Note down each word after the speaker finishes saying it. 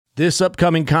This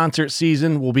upcoming concert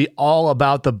season will be all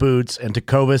about the boots, and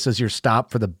Tecovas is your stop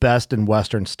for the best in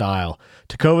Western style.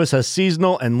 Tecovas has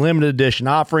seasonal and limited edition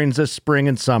offerings this spring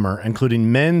and summer,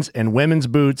 including men's and women's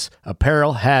boots,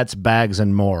 apparel, hats, bags,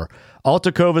 and more. All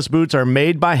Tecovas boots are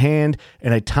made by hand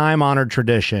in a time-honored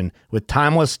tradition with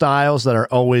timeless styles that are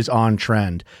always on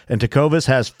trend. And Tecovas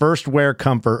has first wear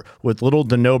comfort with little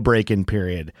to no break-in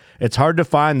period. It's hard to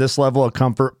find this level of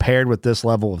comfort paired with this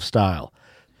level of style.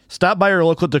 Stop by your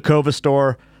local Tecovas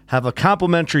store, have a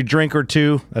complimentary drink or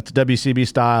two, that's WCB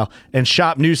style, and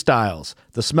shop new styles.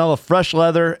 The smell of fresh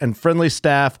leather and friendly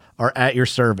staff are at your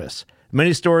service.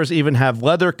 Many stores even have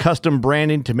leather custom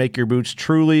branding to make your boots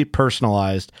truly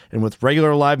personalized. And with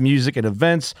regular live music and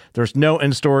events, there's no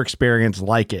in-store experience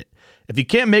like it. If you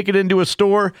can't make it into a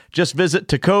store, just visit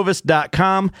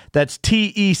tecovas.com. That's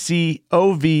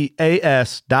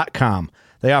TECOVAS.com.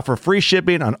 They offer free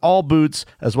shipping on all boots,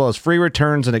 as well as free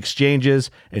returns and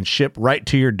exchanges, and ship right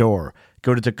to your door.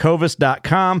 Go to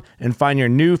tecovas.com and find your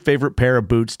new favorite pair of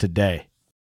boots today.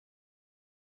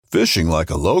 Fishing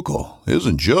like a local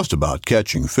isn't just about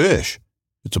catching fish.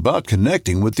 It's about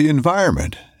connecting with the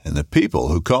environment and the people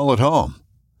who call it home.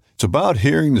 It's about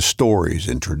hearing the stories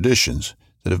and traditions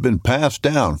that have been passed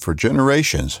down for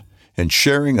generations and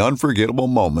sharing unforgettable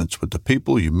moments with the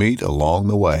people you meet along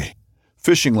the way.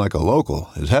 Fishing like a local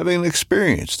is having an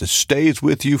experience that stays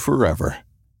with you forever.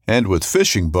 And with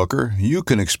Fishing Booker, you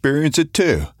can experience it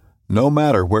too, no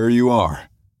matter where you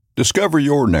are. Discover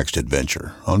your next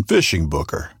adventure on Fishing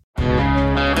Booker.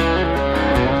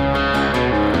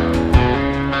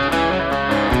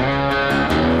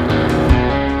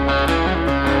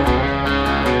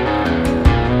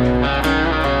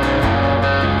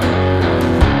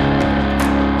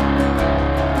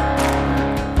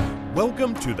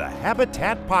 Welcome to the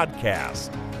Habitat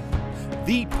Podcast,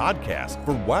 the podcast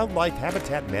for wildlife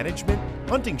habitat management,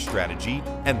 hunting strategy,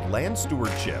 and land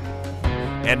stewardship.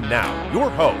 And now, your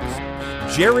host,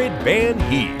 Jared Van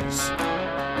Hees.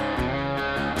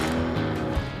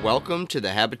 Welcome to the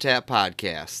Habitat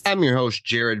Podcast. I'm your host,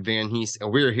 Jared Van Hees,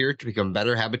 and we're here to become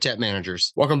better habitat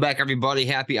managers. Welcome back, everybody.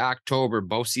 Happy October.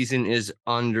 Bow season is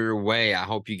underway. I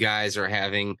hope you guys are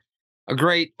having a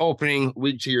great opening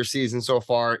week to your season so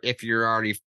far. If you're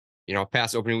already,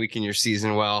 past opening week in your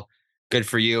season, well, good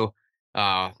for you.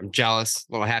 I'm jealous,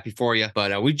 a little happy for you,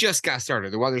 but we just got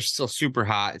started. The weather's still super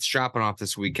hot. It's dropping off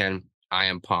this weekend. I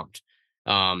am pumped.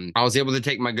 I was able to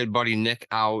take my good buddy Nick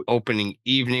out opening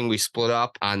evening. We split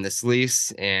up on this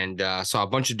lease and saw a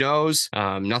bunch of does,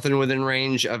 nothing within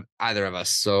range of either of us.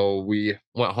 So we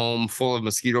went home full of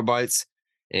mosquito bites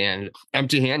and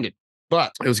empty-handed,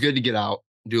 but it was good to get out,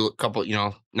 do a couple,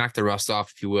 knock the rust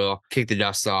off, if you will, kick the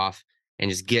dust off,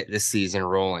 and just get this season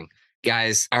rolling.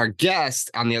 Guys, our guest,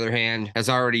 on the other hand, has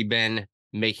already been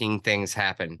making things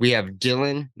happen. We have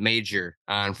Dillan Major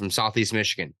on from Southeast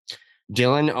Michigan.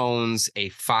 Dillan owns a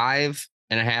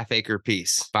 5.5 acre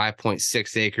piece,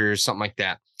 5.6 acres, something like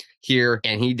that here.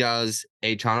 And he does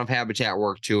a ton of habitat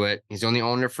work to it. He's only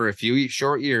owned it for a few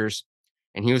short years,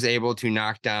 and he was able to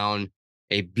knock down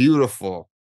a beautiful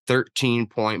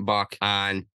 13-point buck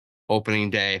on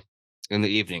opening day in the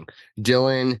evening.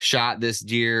 Dillan shot this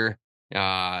deer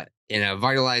in a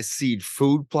vitalized seed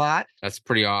food plot. That's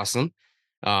pretty awesome.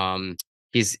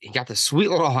 He got the sweet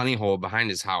little honey hole behind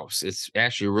his house. It's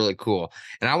actually really cool.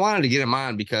 And I wanted to get him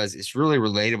on because it's really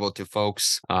relatable to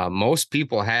folks. Most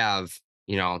people have,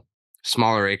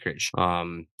 smaller acreage.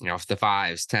 If the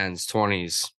 5s, 10s,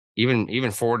 20s, even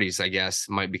 40s, I guess,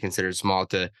 might be considered small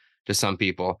to some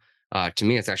people. To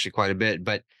me, it's actually quite a bit.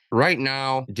 But right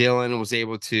now, Dillan was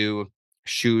able to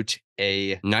shoot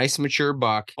a nice mature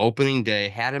buck opening day,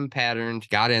 had him patterned,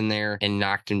 got in there and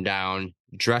knocked him down,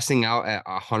 dressing out at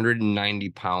 190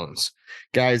 pounds.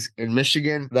 Guys, in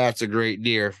Michigan, that's a great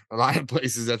deer. A lot of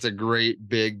places, that's a great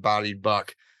big bodied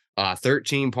buck.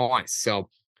 13 points. So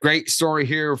great story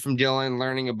here from Dillan,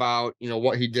 learning about,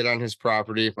 what he did on his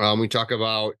property. We talk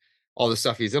about all the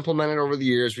stuff he's implemented over the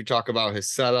years. We talk about his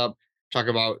setup, talk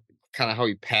about kind of how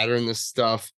he patterned this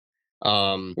stuff.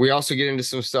 We also get into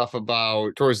some stuff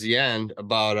towards the end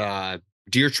about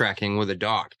deer tracking with a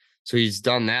dog. So he's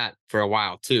done that for a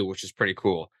while too, which is pretty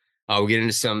cool. We get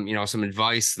into some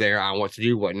advice there on what to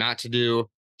do, what not to do.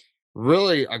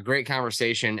 Really a great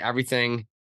conversation. Everything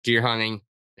deer hunting,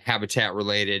 habitat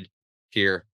related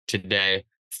here today.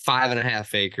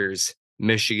 5.5 acres,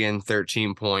 Michigan,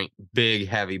 13-point, big,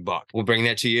 heavy buck. We'll bring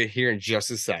that to you here in just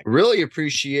a sec. Really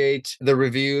appreciate the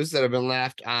reviews that have been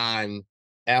left on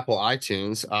Apple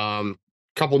iTunes.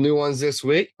 Couple new ones this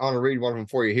week. I want to read one of them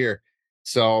for you here.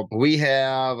 So we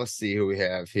have, let's see who we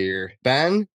have here.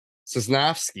 Ben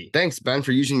Sosnowski. Thanks, Ben,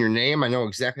 for using your name. I know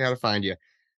exactly how to find you.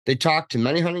 They talk to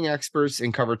many hunting experts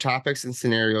and cover topics and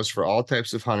scenarios for all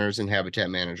types of hunters and habitat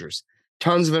managers.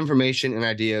 Tons of information and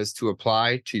ideas to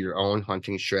apply to your own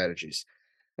hunting strategies.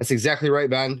 That's exactly right,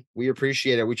 Ben. We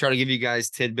appreciate it. We try to give you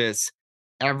guys tidbits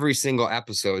every single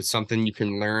episode, something you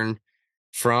can learn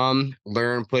from,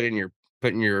 put in your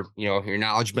your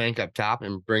knowledge bank up top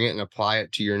and bring it and apply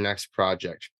it to your next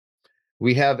project.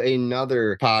 We have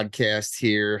another podcast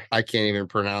here. I can't even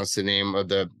pronounce the name of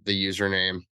the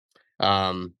username.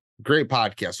 Great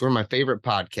podcast. One of my favorite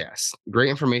podcasts. Great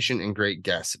information and great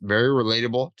guests. Very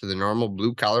relatable to the normal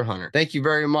blue collar hunter. Thank you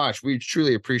very much. We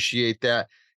truly appreciate that.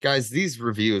 Guys, these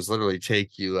reviews literally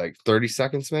take you like 30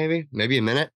 seconds, maybe a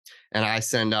minute. And I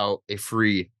send out a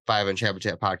free 5-inch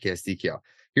Habitat podcast decal.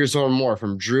 Here's one more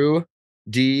from Drew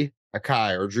D.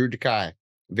 Akai or Drew Dekai.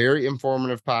 Very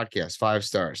informative podcast, 5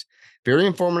 stars. Very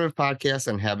informative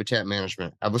podcast on habitat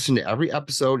management. I've listened to every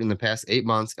episode in the past 8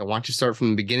 months and want to start from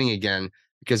the beginning again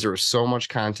because there was so much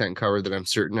content covered that I'm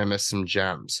certain I missed some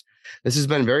gems. This has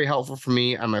been very helpful for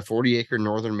me on my 40-acre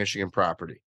northern Michigan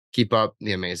property. Keep up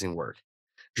the amazing work.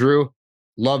 Drew,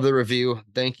 love the review.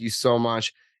 Thank you so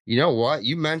much. You know what?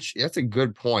 You mentioned, that's a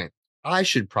good point. I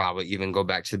should probably even go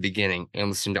back to the beginning and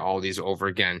listen to all these over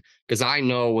again because I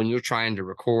know when you're trying to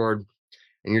record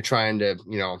and you're trying to,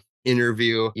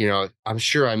 interview, I'm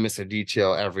sure I miss a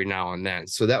detail every now and then.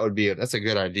 So that's a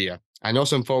good idea. I know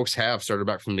some folks have started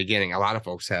back from the beginning. A lot of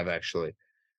folks have actually.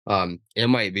 It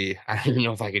might be, I don't even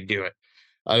know if I could do it.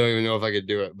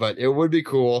 But it would be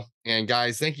cool. And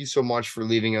guys, thank you so much for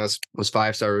leaving us those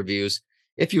 5-star reviews.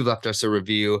 If you've left us a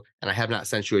review and I have not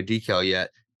sent you a decal yet,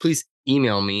 please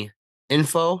email me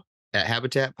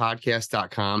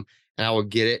info@habitatpodcast.com and I will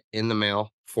get it in the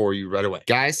mail for you right away.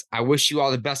 Guys, I wish you all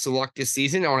the best of luck this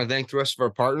season. I want to thank the rest of our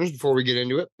partners before we get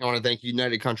into it. I want to thank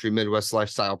United Country Midwest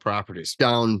Lifestyle Properties,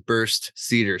 Downburst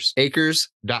Cedars,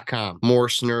 Acres.com,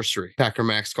 Morse Nursery, Packer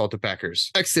Max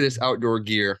Cultipackers, Exodus Outdoor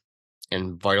Gear,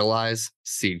 and Vitalize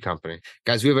Seed Company.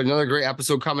 Guys, we have another great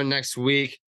episode coming next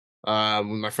week with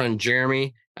my friend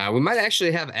Jeremy. We might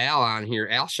actually have Al on here.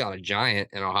 Al shot a giant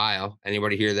in Ohio.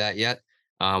 Anybody hear that yet?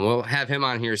 We'll have him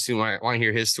on here soon. I want to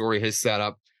hear his story, his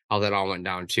setup, how that all went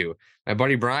down too. My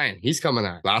buddy Brian, he's coming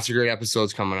on. Lots of great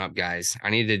episodes coming up, guys. I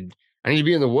need to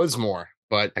be in the woods more,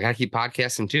 but I gotta keep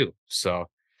podcasting too. So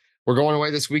we're going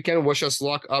away this weekend. Wish us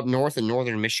luck up north in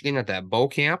northern Michigan at that bow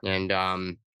camp, and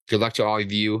good luck to all of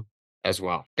you as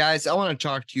well. Guys, I want to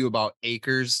talk to you about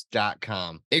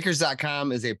acres.com.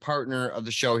 Acres.com is a partner of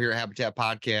the show here at Habitat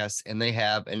Podcast, and they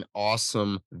have an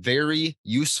awesome, very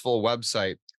useful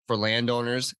website for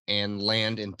landowners and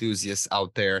land enthusiasts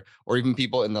out there, or even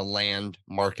people in the land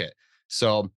market.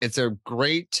 So it's a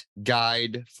great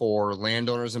guide for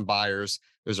landowners and buyers.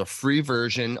 There's a free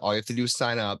version. All you have to do is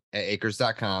sign up at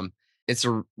acres.com. It's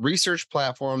a research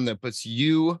platform that puts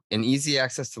you in easy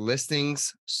access to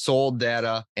listings, sold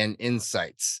data, and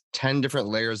insights. 10 different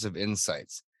layers of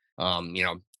insights.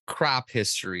 Crop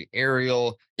history,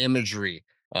 aerial imagery,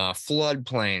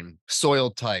 floodplain,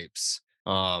 soil types,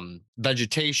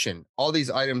 vegetation. All these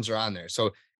items are on there.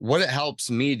 So what it helps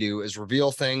me do is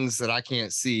reveal things that I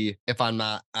can't see if I'm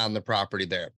not on the property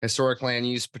there. Historic land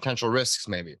use, potential risks,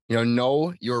 maybe.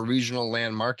 Know your regional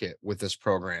land market with this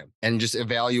program and just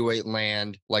evaluate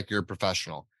land like you're a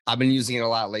professional. I've been using it a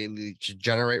lot lately to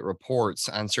generate reports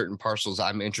on certain parcels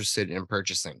I'm interested in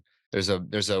purchasing. There's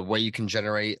a way you can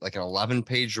generate like an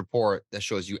 11-page report that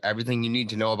shows you everything you need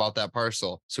to know about that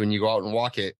parcel. So when you go out and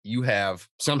walk it, you have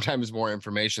sometimes more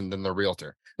information than the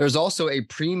realtor. There's also a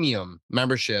premium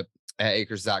membership at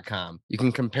acres.com. You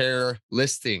can compare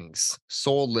listings,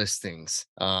 sold listings,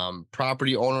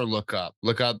 property owner look up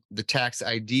the tax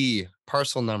ID,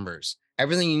 parcel numbers,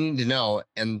 everything you need to know.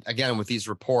 And again, with these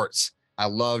reports, I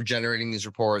love generating these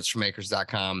reports from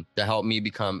acres.com to help me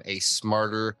become a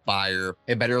smarter buyer,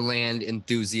 a better land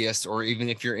enthusiast, or even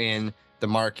if you're in the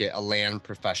market, a land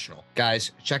professional.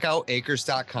 Guys, check out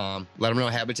acres.com. Let them know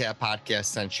Habitat Podcast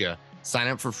sent you. Sign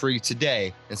up for free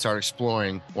today and start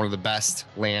exploring one of the best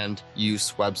land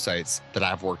use websites that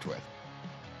I've worked with.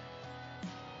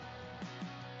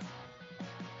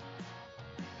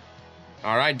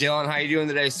 All right, Dylan, how you doing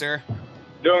today, sir?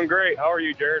 Doing great. How are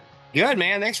you, Jared? Good,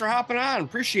 man. Thanks for hopping on.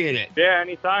 Appreciate it. Yeah,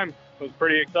 anytime. I was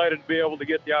pretty excited to be able to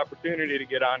get the opportunity to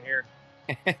get on here.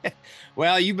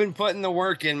 Well, you've been putting the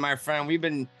work in, my friend. We've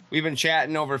been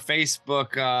chatting over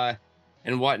Facebook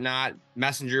and whatnot,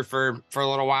 Messenger for a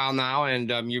little while now, and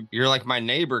you're like my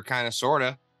neighbor, kind of, sort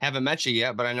of. Haven't met you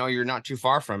yet, but I know you're not too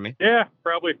far from me. Yeah,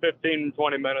 probably 15,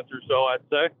 20 minutes or so, I'd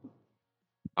say.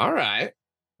 All right.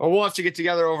 Well, we'll have to get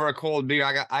together over a cold beer.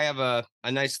 I have a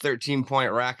nice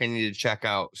 13-point rack I need to check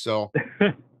out. So,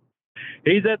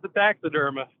 He's at the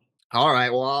taxidermist. all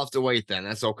right. Well, I'll have to wait then.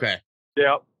 That's okay.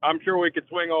 Yeah, I'm sure we could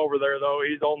swing over there, though.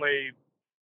 He's only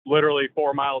literally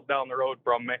 4 miles down the road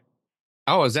from me.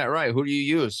 Oh, is that right? Who do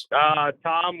you use?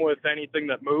 Tom with anything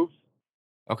that moves.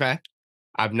 Okay.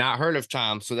 I've not heard of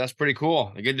Tom, so that's pretty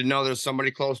cool. Good to know there's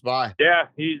somebody close by. Yeah,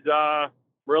 he's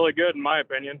really good in my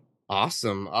opinion.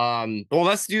 Awesome. Well,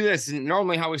 let's do this.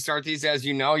 Normally, how we start these, as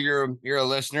you know, you're a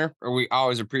listener, or we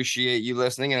always appreciate you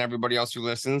listening and everybody else who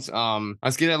listens.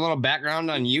 Let's get a little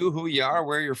background on you, who you are,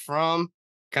 where you're from,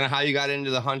 kind of how you got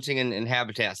into the hunting and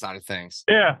habitat side of things.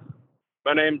 Yeah,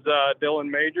 my name's Dillan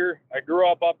Major. I grew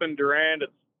up in Durand.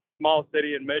 It's a small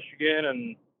city in Michigan,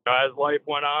 and as life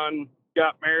went on,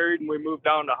 got married, and we moved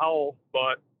down to Howell,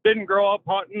 but didn't grow up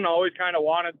hunting, always kind of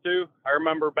wanted to. I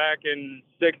remember back in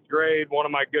 6th grade, one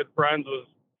of my good friends was,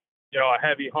 a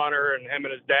heavy hunter, and him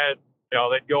and his dad,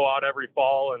 they'd go out every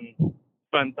fall and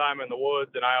spend time in the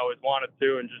woods, and I always wanted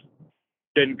to, and just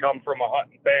didn't come from a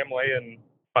hunting family. And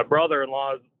my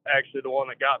brother-in-law is actually the one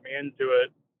that got me into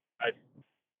it. I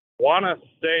want to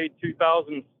say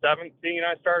 2017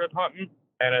 I started hunting,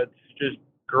 and it's just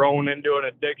grown into an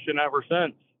addiction ever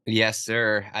since. Yes,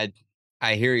 sir.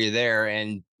 I hear you there.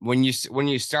 And when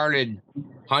you started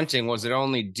hunting, was it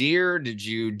only deer? Did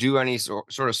you do any sort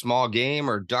of small game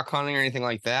or duck hunting or anything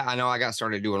like that? I know I got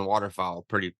started doing waterfowl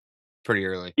pretty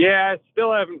early. Yeah, I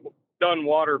still haven't done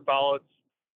waterfowl. It's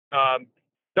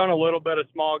done a little bit of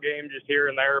small game just here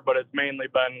and there, but it's mainly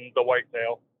been the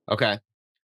whitetail. Okay,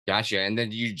 gotcha. And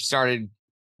then you started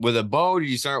with a bow. Did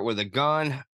you start with a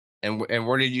gun? And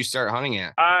where did you start hunting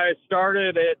at? I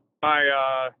started at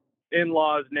my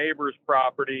in-laws' neighbor's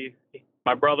property.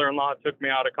 My brother-in-law took me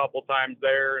out a couple times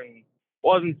there and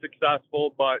wasn't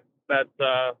successful, but that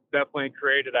definitely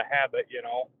created a habit,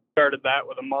 Started that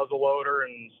with a muzzle loader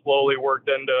and slowly worked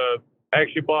into,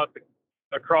 actually bought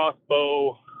a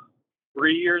crossbow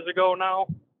 3 years ago now.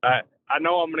 I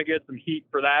know I'm going to get some heat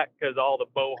for that because all the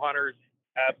bow hunters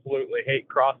absolutely hate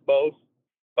crossbows,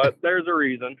 but there's a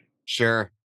reason.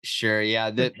 Sure.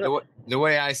 Yeah. The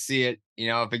way I see it,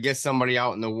 if it gets somebody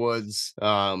out in the woods,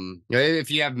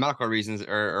 if you have medical reasons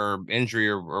or injury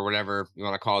or whatever you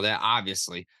want to call that,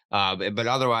 obviously. But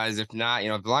otherwise, if not,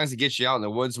 as long as it gets you out in the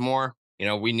woods more,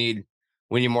 we need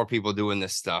more people doing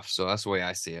this stuff. So that's the way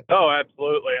I see it. Oh,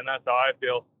 absolutely. And that's how I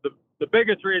feel. The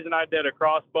biggest reason I did a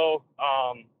crossbow,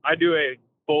 I do a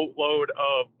boatload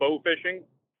of bow fishing.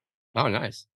 Oh,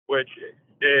 nice. Which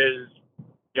is,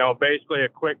 basically a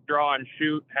quick draw and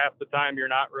shoot. Half the time you're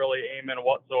not really aiming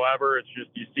whatsoever. It's just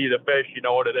you see the fish, you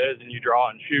know what it is, and you draw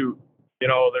and shoot.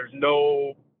 There's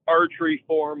no archery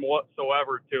form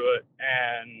whatsoever to it.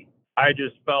 And I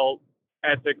just felt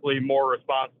ethically more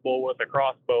responsible with a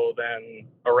crossbow than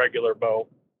a regular bow.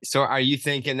 So are you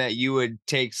thinking that you would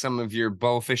take some of your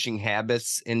bow fishing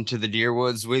habits into the deer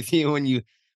woods with you when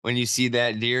you see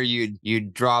that deer,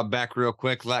 you'd draw back real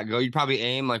quick, let go? You'd probably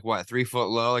aim like 3 foot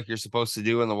low, like you're supposed to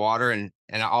do in the water and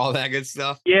all that good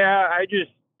stuff? Yeah, I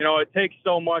just, it takes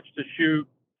so much to shoot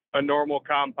a normal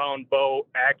compound bow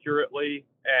accurately.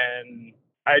 And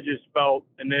I just felt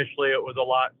initially it was a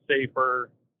lot safer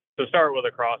to start with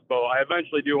a crossbow. I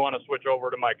eventually do want to switch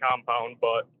over to my compound,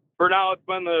 but for now it's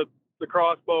been the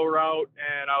crossbow route,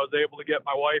 and I was able to get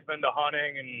my wife into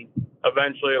hunting, and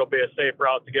eventually it'll be a safe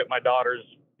route to get my daughters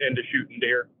into shooting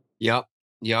deer. Yep.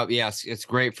 Yes, it's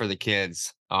great for the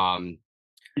kids. I've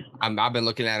been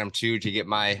looking at them too to get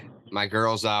my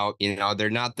girls out. They're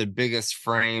not the biggest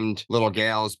framed little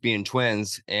gals, being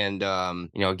twins, and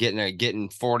getting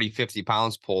 40, 50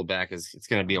 pounds pulled back it's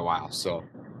going to be a while. So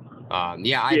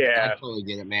I totally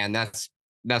get it, man.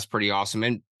 That's pretty awesome.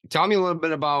 And tell me a little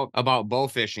bit about bow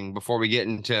fishing before we get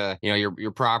into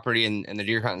your property and the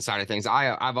deer hunting side of things.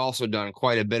 I've also done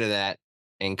quite a bit of that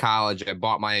in college. I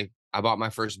bought my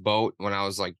first boat when I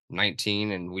was like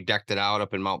 19, and we decked it out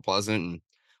up in Mount Pleasant, and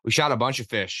we shot a bunch of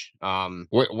fish.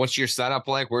 What's your setup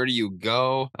like? Where do you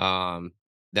go?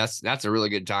 That's a really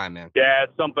good time, man. Yeah,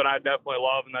 it's something I definitely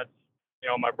love, and that's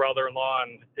my brother-in-law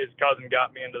and his cousin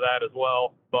got me into that as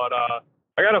well. But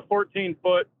I got a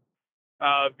 14-foot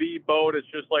V boat. It's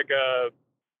just like a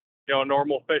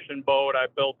normal fishing boat. I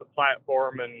built a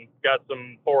platform and got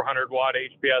some 400-watt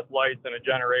HPS lights and a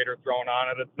generator thrown on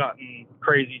it. It's nothing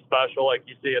crazy special like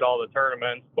you see at all the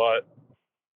tournaments, but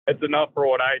it's enough for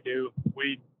what I do.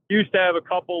 We used to have a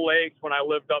couple lakes when I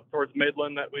lived up towards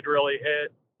Midland that we'd really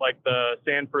hit, like the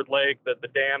Sanford Lake, that the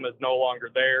dam is no longer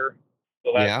there.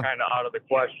 So that's kind of out of the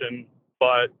question.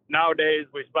 But nowadays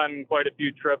we spend quite a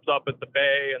few trips up at the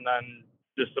bay and then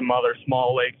just some other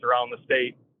small lakes around the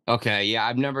state. Okay, yeah,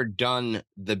 I've never done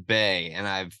the Bay,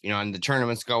 and and the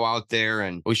tournaments go out there,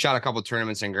 and we shot a couple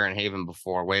tournaments in Grand Haven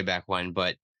before, way back when.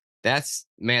 But that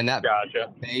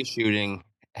Gotcha. Bay shooting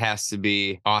has to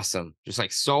be awesome. Just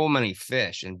like so many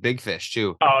fish and big fish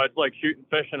too. Oh, it's like shooting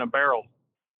fish in a barrel.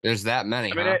 There's that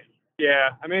many, I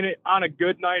mean, huh? on a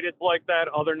good night, it's like that.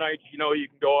 Other nights, you can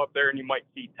go up there and you might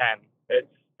see 10. It's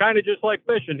kind of just like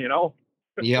fishing,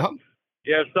 Yep.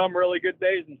 You have some really good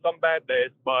days and some bad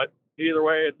days, but either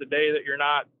way, it's a day that you're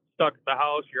not stuck at the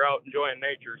house. You're out enjoying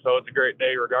nature, so it's a great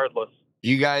day regardless. Do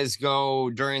you guys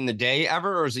go during the day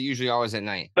ever, or is it usually always at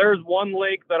night? There's one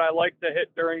lake that I like to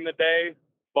hit during the day,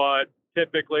 but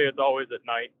typically it's always at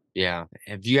night. Yeah.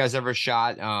 Have you guys ever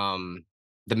shot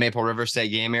the Maple River State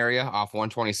Game Area off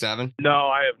 127? No,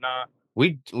 I have not.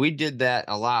 We did that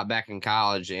a lot back in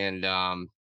college, and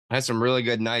had some really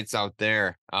good nights out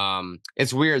there.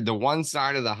 It's weird. The one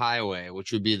side of the highway,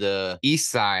 which would be the east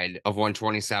side of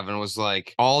 127, was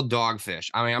like all dogfish.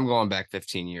 I mean, I'm going back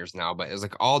 15 years now, but it was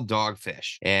like all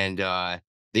dogfish. And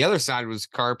the other side was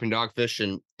carp and dogfish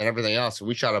and everything else.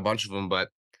 We shot a bunch of them, but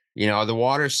the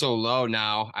water's so low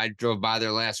now. I drove by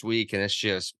there last week, and it's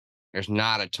just there's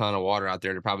not a ton of water out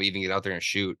there to probably even get out there and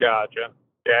shoot. Gotcha.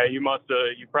 Yeah, you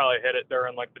probably hit it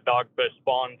during like the dogfish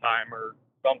spawn time or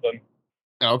something.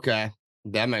 Okay,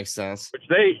 that makes sense.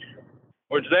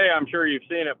 Which I'm sure you've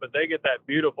seen it, but they get that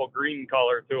beautiful green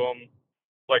color to them,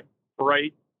 like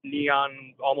bright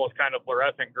neon, almost kind of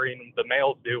fluorescent green. The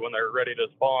males do when they're ready to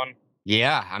spawn.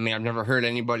 Yeah, I mean, I've never heard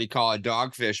anybody call a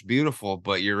dogfish beautiful,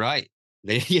 but you're right.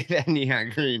 They get that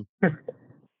neon green,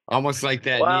 almost like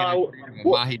that neon green of a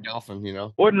mahi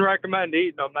dolphin. Wouldn't recommend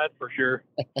eating them, that's for sure.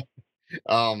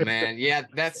 Oh man, yeah,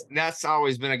 that's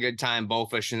always been a good time bow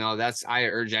fishing though. I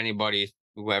urge anybody,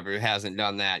 whoever hasn't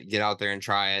done that, get out there and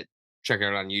try it. Check it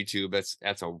out on YouTube.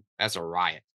 That's a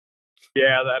riot.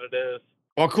 Yeah, that it is.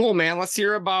 Well, cool, man. Let's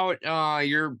hear about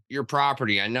your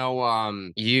property. I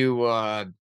know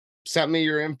you sent me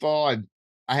your info.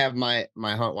 I have my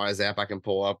HuntWise app I can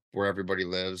pull up where everybody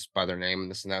lives by their name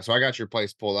and this and that. So I got your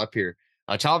place pulled up here.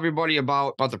 Tell everybody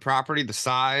about the property, the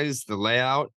size, the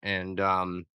layout, and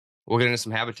we'll get into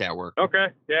some habitat work. Okay.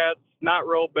 Yeah, it's not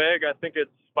real big. I think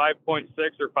it's 5.6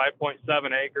 or 5.7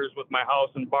 acres with my house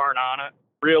and barn on it.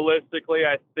 Realistically,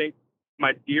 I think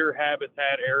my deer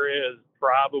habitat area is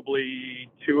probably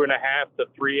 2.5 to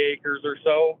 3 acres or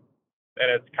so. And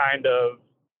it's kind of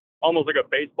almost like a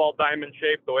baseball diamond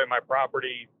shape, the way my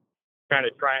property kind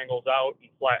of triangles out and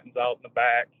flattens out in the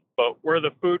back. But where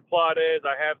the food plot is,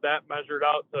 I have that measured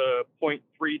out to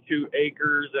 0.32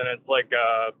 acres, and it's like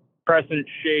a crescent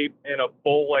shape in a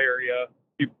bowl area.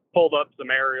 You pulled up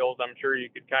some aerials, I'm sure you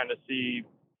could kind of see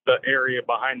the area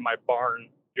behind my barn,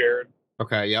 Jared.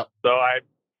 Okay, yep. So I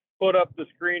put up the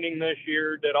screening this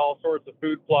year, did all sorts of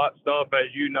food plot stuff,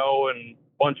 as you know, and a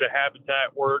bunch of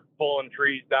habitat work, pulling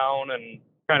trees down and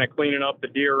kind of cleaning up the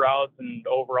deer routes and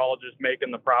overall just making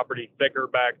the property thicker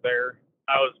back there.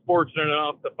 I was fortunate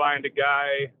enough to find a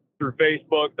guy through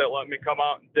Facebook that let me come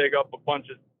out and dig up a bunch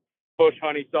of bush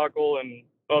honeysuckle and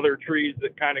other trees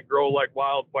that kind of grow like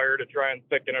wildfire to try and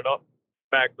thicken it up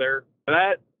back there. And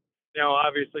that,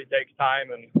 obviously takes time,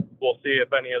 and we'll see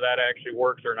if any of that actually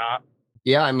works or not.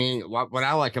 Yeah, I mean, what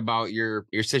I like about your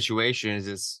situation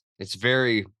is it's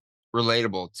very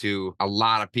relatable to a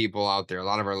lot of people out there, a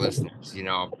lot of our listeners.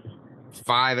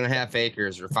 5.5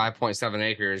 acres or 5.7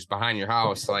 acres behind your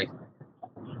house, like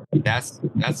that's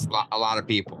a lot of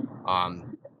people.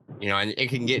 And it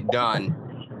can get done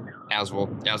as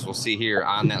we'll see here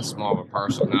on that small of a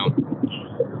parcel. Now,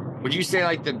 would you say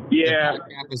like the back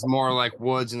half is more like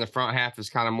woods and the front half is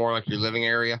kind of more like your living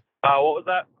area? What was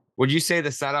that? Would you say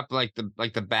the setup like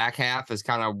the back half is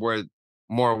kind of where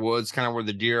more woods, kind of where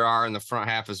the deer are, and the front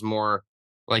half is more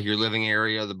like your living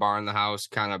area, the barn, the house,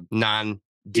 kind of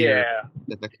non-deer?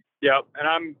 Yeah. Yep. And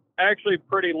I'm actually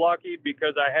pretty lucky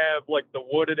because I have like the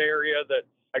wooded area that's,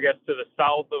 I guess, to the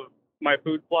south of my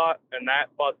food plot, and that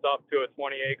butts up to a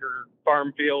 20-acre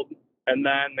farm field. And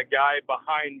then the guy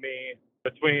behind me,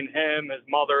 between him, his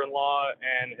mother-in-law,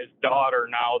 and his daughter,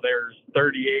 now there's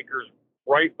 30 acres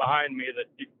right behind me that,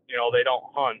 they don't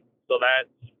hunt. So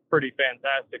that's pretty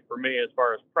fantastic for me as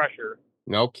far as pressure.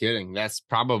 No kidding. That's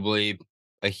probably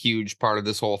a huge part of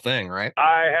this whole thing, right?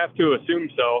 I have to assume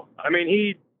so. I mean,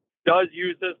 he does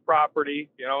use his property.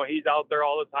 He's out there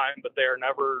all the time, but they are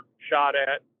never shot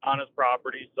at on his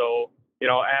property. So,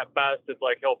 at best, it's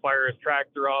like he'll fire his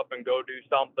tractor up and go do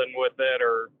something with it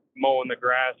or mowing the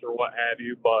grass or what have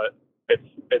you. But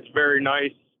it's very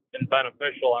nice and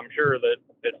beneficial, I'm sure, that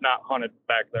it's not hunted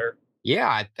back there.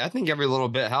 Yeah, I think every little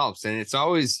bit helps. And it's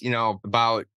always,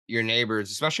 about, your neighbors,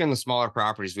 especially on the smaller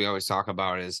properties we always talk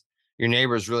about, is your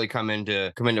neighbors really come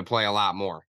into play a lot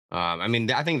more. I mean,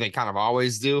 I think they kind of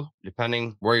always do,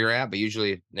 depending where you're at, but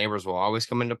usually neighbors will always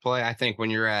come into play. I think when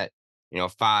you're at,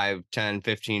 5, 10,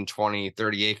 15, 20,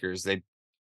 30 acres, it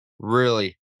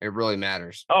really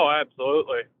matters. Oh,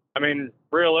 absolutely. I mean,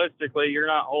 realistically, you're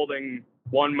not holding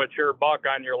one mature buck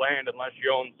on your land unless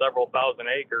you own several thousand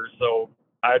acres. So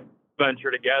I'd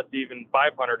venture to guess even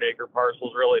 500-acre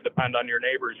parcels really depend on your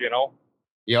neighbors,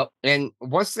 Yep. And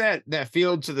what's that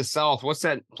field to the south? What's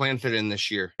that planted in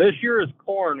this year? This year is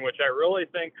corn, which I really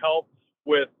think helps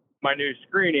with my new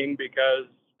screening because,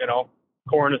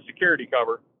 corn is security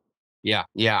cover. Yeah,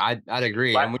 I'd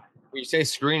agree. And when you say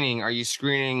screening, are you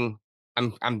screening?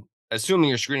 I'm assuming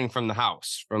you're screening from the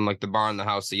house, from like the barn, the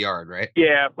house, the yard, right?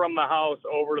 Yeah, from the house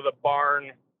over to the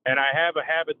barn. And I have a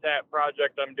habitat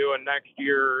project I'm doing next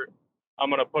year. I'm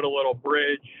going to put a little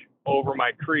bridge over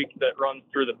my creek that runs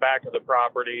through the back of the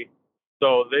property.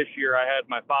 So this year I had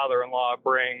my father-in-law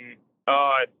bring,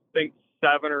 I think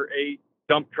 7 or 8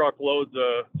 dump truck loads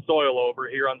of soil over.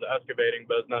 He runs the excavating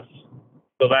business.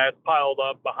 So that's piled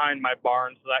up behind my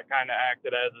barn. So that kind of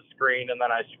acted as a screen. And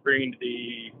then I screened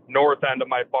the north end of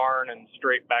my barn and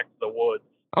straight back to the woods.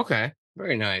 Okay.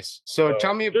 Very nice. So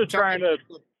tell me,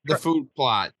 the food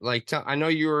plot. Like, I know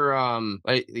you were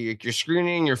like you're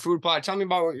screening your food plot. Tell me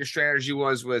about what your strategy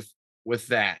was with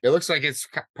that. It looks like it's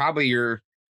probably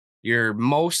your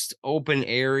most open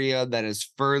area that is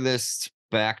furthest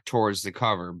back towards the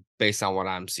cover, based on what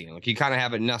I'm seeing. Like, you kind of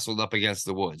have it nestled up against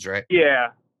the woods, right? Yeah.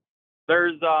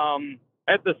 There's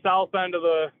at the south end of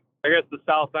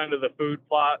the food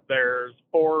plot, there's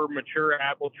 4 mature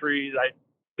apple trees. I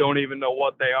don't even know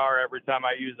what they are. Every time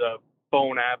I use a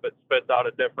phone app, it spits out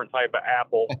a different type of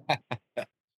apple.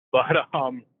 But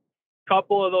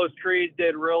couple of those trees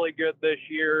did really good this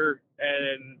year.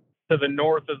 And to the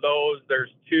north of those,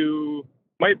 there's 2,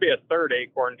 might be a third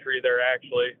acorn tree there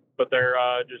actually, but they're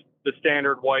just the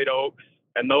standard white oaks.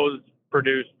 And those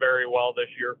produced very well this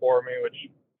year for me, which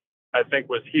I think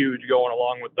was huge going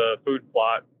along with the food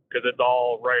plot because it's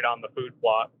all right on the food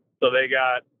plot. So they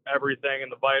got everything in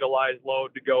the vitalized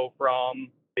load to go from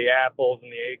the apples and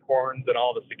the acorns and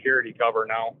all the security cover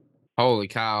now. Holy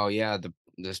cow. Yeah.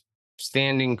 The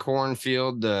standing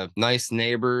cornfield, the nice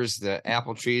neighbors, the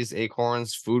apple trees,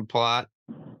 acorns, food plot.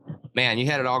 Man, you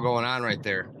had it all going on right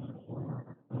there.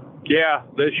 Yeah.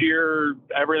 This year,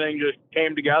 everything just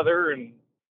came together and,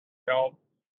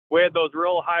 we had those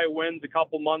real high winds a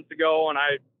couple months ago, and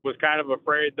I was kind of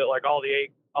afraid that like all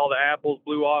the apples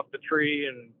blew off the tree,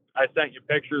 and I sent you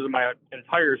pictures of my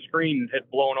entire screen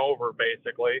had blown over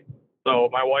basically. So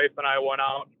my wife and I went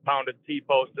out and pounded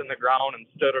T-posts in the ground and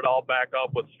stood it all back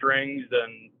up with strings,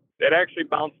 and it actually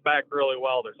bounced back really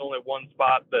well. There's only one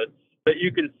spot that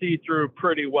you can see through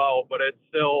pretty well, but it's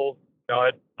still,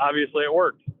 obviously it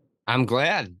worked. I'm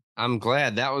glad.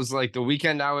 That was like the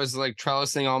weekend I was like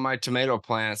trellising all my tomato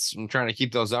plants and trying to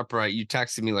keep those upright. You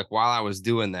texted me like while I was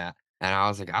doing that. And I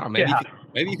was like, I don't know,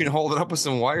 maybe you can hold it up with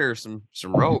some wire, some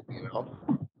rope,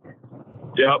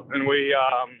 Yep. And we,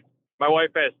 my wife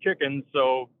has chickens,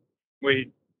 so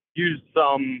we used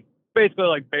some basically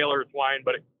like baler twine,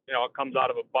 but it comes out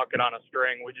of a bucket on a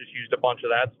string. We just used a bunch of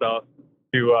that stuff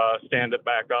to stand it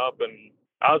back up. And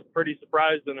I was pretty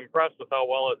surprised and impressed with how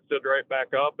well it stood right back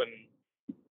up and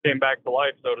came back to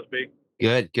life, so to speak.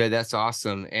 Good. That's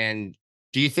awesome. And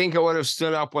do you think it would have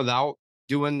stood up without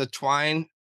doing the twine,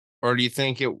 or do you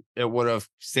think it would have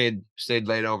stayed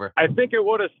laid over? I think it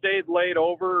would have stayed laid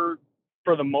over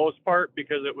for the most part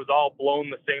because it was all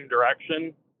blown the same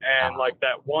direction. And like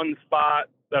that one spot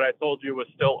that I told you was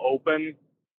still open,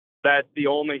 that's the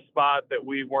only spot that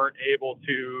we weren't able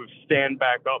to stand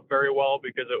back up very well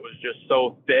because it was just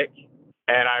so thick.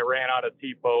 And I ran out of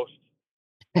T-posts.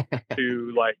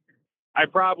 I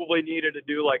probably needed to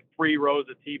do like 3 rows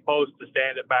of T-posts to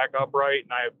stand it back upright,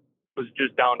 and I was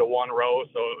just down to 1 row,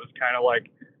 so it was kind of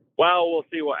like, well, we'll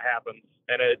see what happens,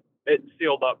 and it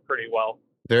sealed up pretty well.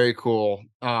 Very cool.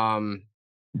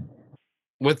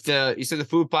 With you said the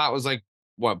food plot was like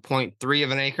what, 0.3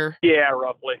 of an acre? Yeah,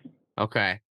 roughly.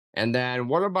 Okay. And then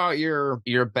what about your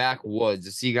backwoods?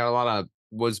 I see you got a lot of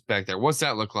woods back there. What's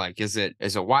that look like? Is it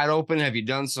wide open? Have you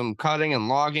done some cutting and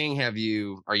logging? Are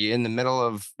you in the middle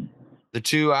of the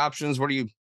 2 options?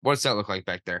 What's that look like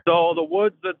back there? So the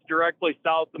woods that's directly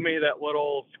south of me, that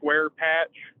little square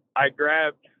patch, I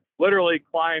literally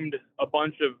climbed a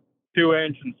bunch of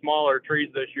 2-inch and smaller trees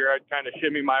this year. I'd kind of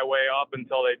shimmy my way up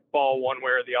until they'd fall one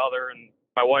way or the other. And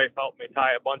my wife helped me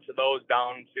tie a bunch of those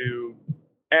down to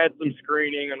add some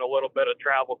screening and a little bit of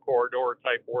travel corridor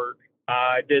type work.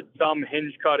 I did some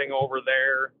hinge cutting over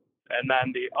there. And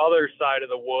then the other side of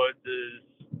the woods is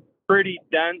pretty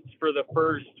dense for the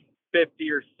first 50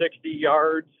 or 60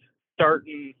 yards,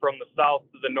 starting from the south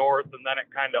to the north, and then it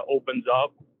kind of opens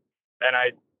up. And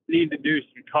I need to do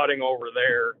some cutting over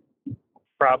there.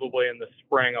 Probably in the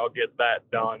spring, I'll get that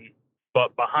done.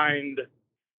 But behind,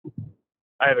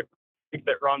 I have a creek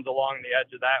that runs along the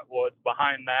edge of that woods.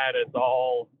 Behind that, it's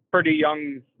all pretty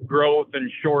young growth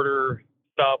and shorter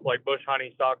stuff like bush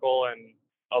honeysuckle and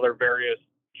other various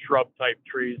shrub type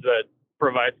trees that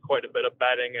provides quite a bit of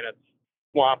bedding, and it's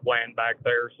swampland back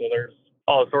there. So there's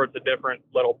all sorts of different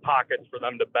little pockets for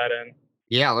them to bed in.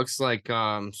 Yeah, looks like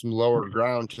some lower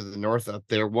ground to the north up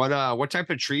there. What type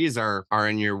of trees are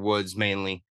in your woods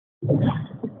mainly?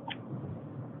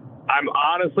 I'm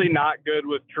honestly not good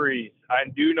with trees. I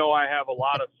do know I have a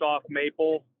lot of soft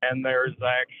maple, and there's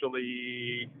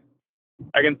actually,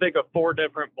 I can think of 4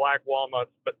 different black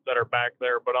walnuts that are back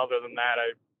there, but other than that,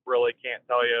 I really can't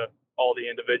tell you all the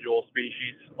individual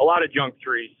species. A lot of junk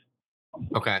trees.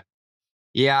 Okay.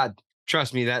 Yeah,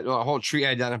 trust me, that whole tree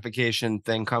identification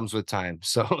thing comes with time.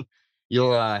 So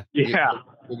you'll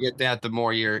you'll get that the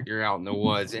more you're out in the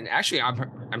woods. And actually,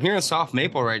 I'm hearing soft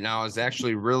maple right now is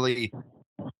actually really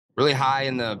high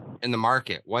in the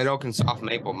market. White oak and soft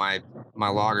maple, my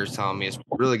logger's telling me, is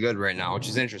really good right now, which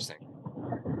is interesting.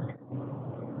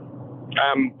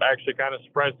 I'm actually kind of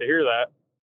surprised to hear that.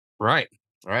 Right.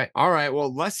 All right.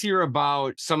 Well, let's hear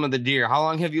about some of the deer. How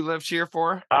long have you lived here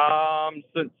for?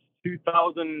 Since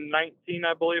 2019,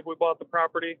 I believe we bought the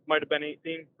property. Might have been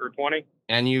 18 or 20.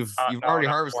 And you've already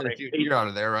harvested 20. a few deer out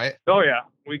of there, right? Oh yeah,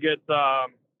 we get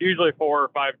usually 4 or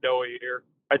 5 doe a year.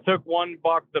 I took one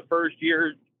buck the first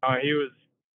year. He was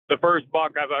the first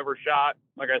buck I've ever shot.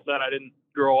 Like I said, I didn't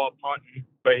grow up hunting,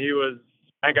 but he was.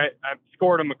 I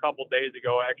scored him a couple days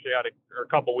ago, actually, or a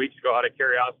couple weeks ago, out of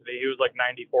curiosity. He was like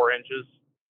 94 inches.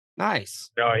 Nice.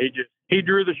 No, he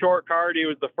drew the short card. He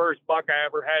was the first buck I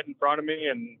ever had in front of me,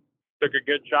 and took a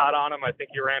good shot on him. I think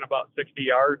he ran about 60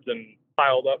 yards and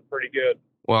piled up pretty good.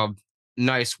 Well,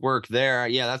 nice work there.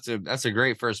 Yeah, that's a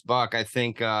great first buck. I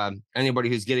think anybody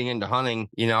who's getting into hunting,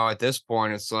 at this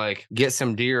point, it's like get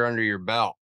some deer under your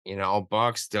belt.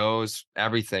 Bucks, does,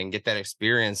 everything. Get that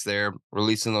experience there,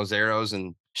 releasing those arrows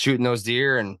and shooting those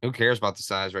deer. And who cares about the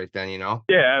size right then,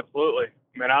 Yeah, absolutely.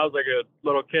 I mean, I was like a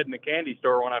little kid in the candy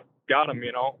store when I got him,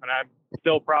 and I'm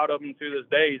still proud of him to this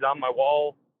day. He's on my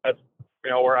wall. That's,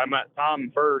 where I met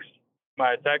Tom first,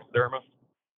 my taxidermist.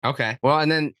 Okay. Well,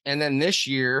 and then this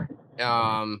year, you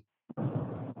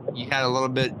had a little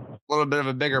bit of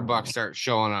a bigger buck start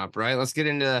showing up, right? Let's get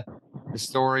into the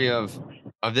story of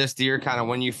this deer, kind of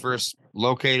when you first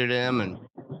located him, and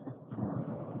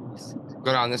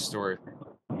go down this story.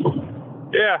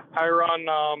 Yeah, I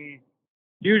run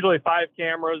usually 5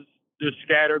 cameras just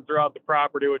scattered throughout the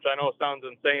property, which I know sounds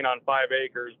insane on 5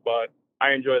 acres, but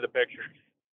I enjoy the pictures.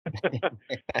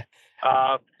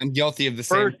 I'm guilty of the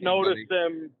same. First noticed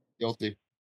him. Guilty.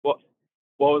 What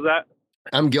was that?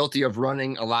 I'm guilty of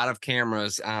running a lot of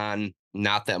cameras on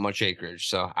not that much acreage,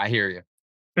 so I hear you.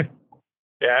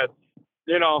 Yeah,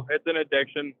 it's an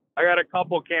addiction. I got a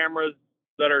couple cameras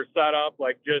that are set up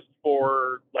like just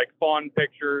for like fun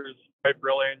pictures. I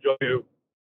really enjoy.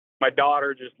 My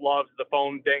daughter just loves the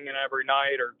phone dinging every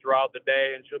night or throughout the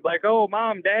day, and she's like, "Oh,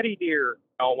 mom, daddy deer,"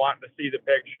 wanting to see the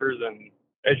pictures, and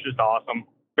it's just awesome.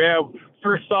 Yeah,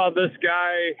 first saw this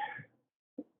guy.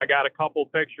 I got a couple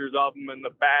pictures of him in the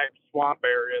back swamp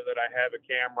area that I have a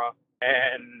camera,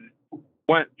 and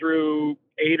went through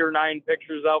 8 or 9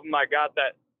 pictures of him I got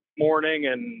that morning,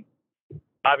 and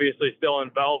obviously still in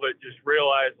velvet, just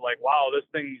realized like, wow, this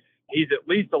he's at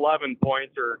least 11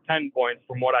 points or 10 points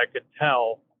from what I could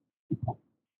tell.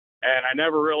 And I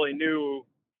never really knew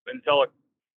until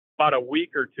about a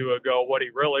week or 2 ago what he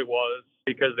really was,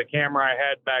 because the camera I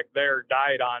had back there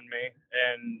died on me,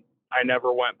 and I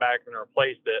never went back and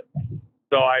replaced it.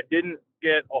 So I didn't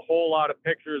get a whole lot of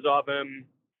pictures of him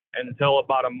until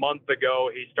about a month ago.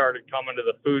 He started coming to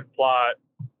the food plot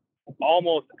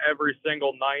almost every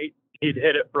single night. He'd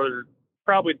hit it for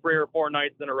probably 3 or 4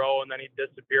 nights in a row, and then he'd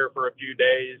disappear for a few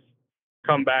days,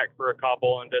 come back for a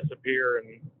couple and disappear.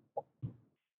 And,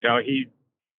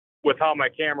 with how my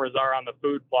cameras are on the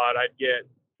food plot, I'd get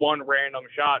one random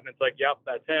shot and it's like, yep,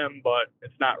 that's him, but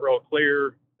it's not real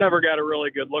clear. Never got a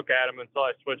really good look at him until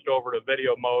I switched over to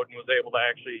video mode and was able to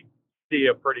actually see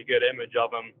a pretty good image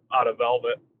of him out of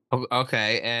velvet.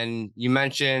 Okay. And you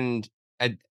mentioned,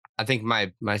 I think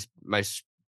my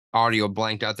audio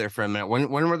blanked out there for a minute. When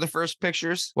were the first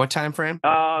pictures? What time frame?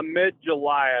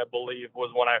 Mid-July, I believe,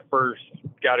 was when I first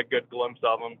got a good glimpse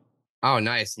of him. Oh,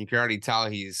 nice. You can already tell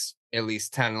he's at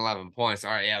least 10, 11 points. All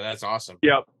right. Yeah, that's awesome.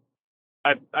 Yep.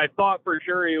 I thought for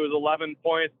sure he was 11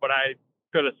 points, but I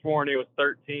could have sworn he was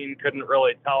 13. Couldn't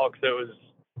really tell because it was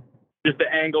just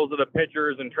the angles of the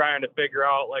pictures and trying to figure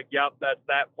out, like, yep, that's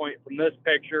that point from this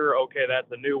picture. Okay,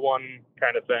 that's a new one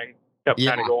kind of thing. Kept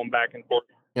kind of going back and forth.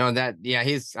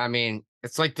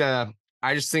 It's like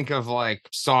I just think of like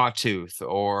sawtooth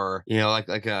or, like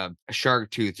a shark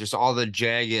tooth, just all the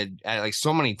jagged, like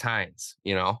so many times,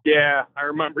 Yeah, I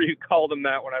remember you called him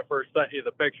that when I first sent you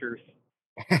the pictures.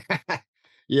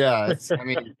 Yeah,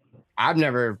 I've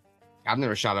never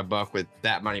shot a buck with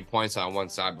that many points on one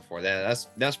side before.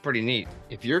 That's pretty neat.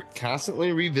 If you're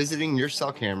constantly revisiting your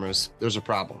cell cameras, there's a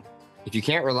problem. If you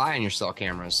can't rely on your cell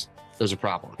cameras, there's a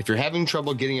problem. If you're having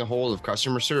trouble getting a hold of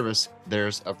customer service,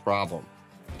 there's a problem.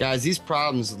 Guys, these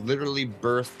problems literally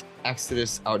birthed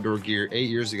Exodus Outdoor Gear 8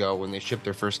 years ago when they shipped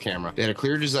their first camera. They had a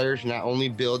clear desire to not only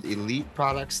build elite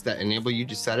products that enable you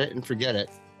to set it and forget it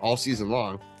all season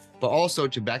long, but also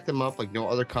to back them up like no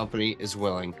other company is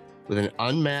willing, with an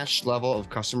unmatched level of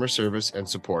customer service and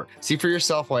support. See for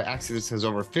yourself why Exodus has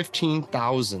over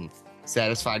 15,000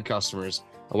 satisfied customers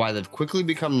and why they've quickly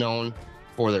become known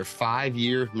for their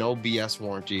 5-year no BS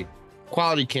warranty,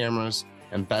 quality cameras,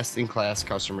 and best-in-class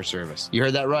customer service. You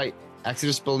heard that right.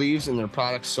 Exodus believes in their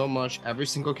products so much, every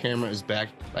single camera is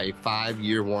backed by a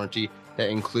 5-year warranty that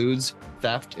includes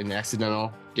theft and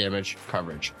accidental damage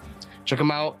coverage. Check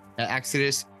them out at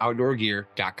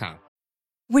ExodusOutdoorGear.com.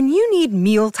 When you need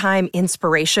mealtime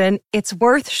inspiration, it's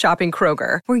worth shopping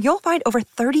Kroger, where you'll find over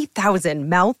 30,000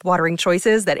 mouth-watering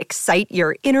choices that excite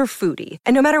your inner foodie.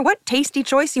 And no matter what tasty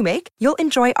choice you make, you'll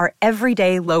enjoy our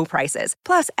everyday low prices,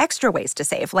 plus extra ways to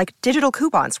save, like digital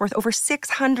coupons worth over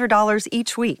 $600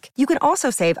 each week. You can also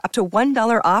save up to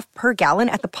 $1 off per gallon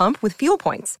at the pump with fuel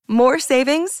points. More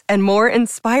savings and more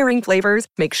inspiring flavors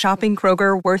make shopping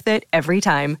Kroger worth it every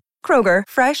time. Kroger,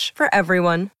 fresh for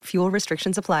everyone. Fuel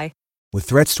restrictions apply. With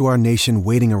threats to our nation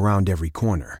waiting around every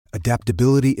corner,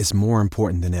 adaptability is more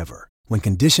important than ever. When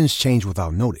conditions change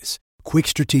without notice, quick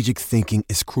strategic thinking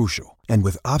is crucial. And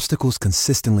with obstacles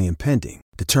consistently impending,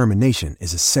 determination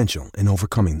is essential in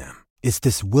overcoming them. It's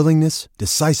this willingness,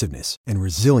 decisiveness, and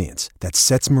resilience that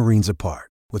sets Marines apart.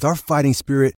 With our fighting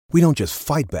spirit, we don't just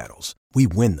fight battles, we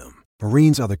win them.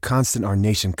 Marines are the constant our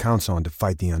nation counts on to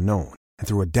fight the unknown. And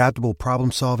through adaptable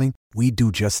problem solving, we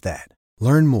do just that.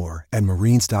 Learn more at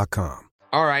marines.com.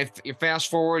 All right, you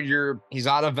fast forward, he's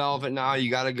out of Velvet now.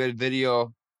 You got a good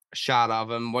video shot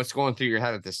of him. What's going through your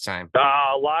head at this time?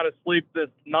 A lot of sleep this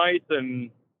night,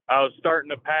 and I was starting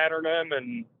to pattern him.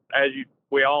 And as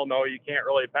we all know, you can't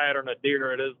really pattern a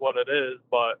deer. It is what it is.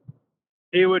 But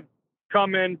he would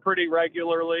come in pretty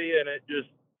regularly, and it just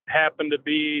happened to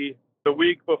be the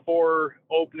week before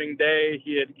opening day.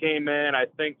 He had came in, I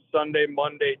think, Sunday,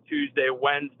 Monday, Tuesday,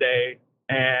 Wednesday.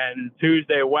 And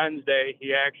Tuesday, Wednesday,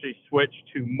 he actually switched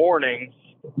to mornings,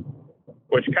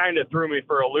 which kind of threw me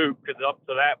for a loop because up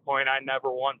to that point, I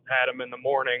never once had him in the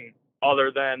morning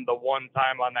other than the one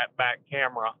time on that back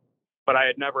camera. But I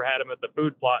had never had him at the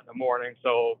food plot in the morning.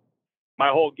 So my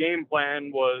whole game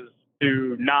plan was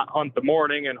to not hunt the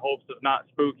morning in hopes of not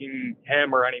spooking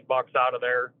him or any bucks out of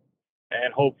there.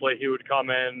 And hopefully he would come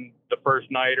in the first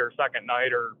night or second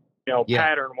night or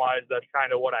pattern-wise, that's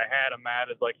kind of what I had him at,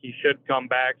 is like he should come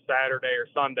back Saturday or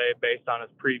Sunday based on his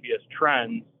previous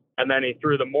trends. And then he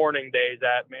threw the morning days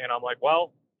at me, and I'm like,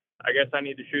 well, I guess I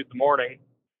need to shoot the morning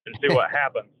and see what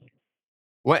happens.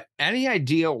 Any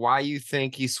idea why you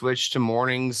think he switched to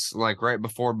mornings, like right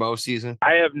before bow season?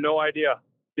 I have no idea.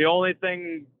 The only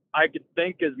thing I could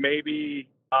think is maybe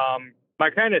my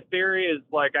kind of theory is,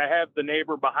 like, I have the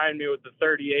neighbor behind me with the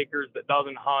 30 acres that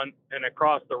doesn't hunt, and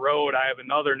across the road I have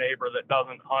another neighbor that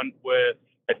doesn't hunt with,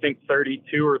 I think,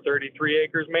 32 or 33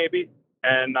 acres maybe.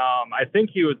 And I think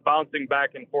he was bouncing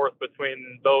back and forth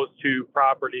between those two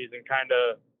properties and kind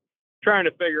of trying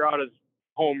to figure out his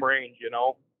home range,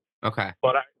 Okay.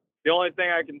 But the only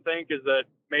thing I can think is that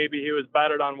maybe he was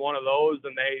bedded on one of those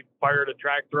and they fired a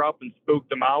tractor up and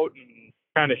spooked him out and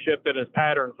kind of shifted his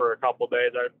pattern for a couple of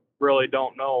days. I really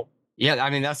don't know. Yeah,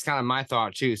 I mean, that's kind of my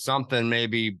thought too. Something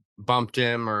maybe bumped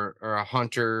him or a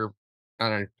hunter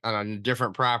on a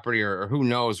different property, or who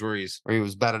knows where he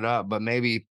was bedded up, but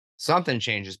maybe something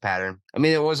changed his pattern. I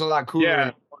mean, it was a lot cooler in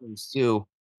the mornings too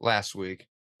last week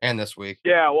and this week.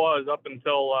 Yeah, it was up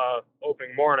until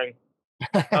opening morning.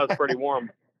 That was pretty warm.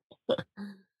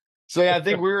 So yeah, I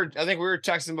think we were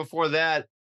texting before that.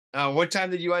 What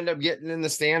time did you end up getting in the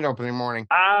stand opening morning?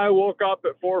 I woke up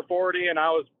at 4:40 and I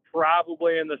was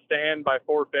probably in the stand by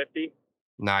 4:50.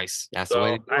 Nice. That's so the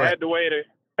way to do I it.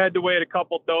 had to wait a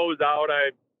couple does out.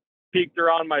 I peeked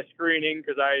around my screening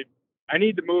because I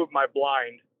need to move my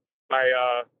blind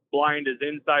My blind is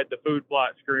inside the food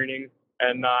plot screening,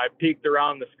 and I peeked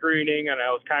around the screening, and I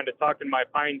was kind of tucking my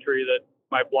pine tree that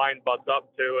my blind butts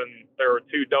up to, and there were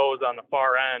 2 does on the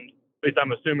far end. At least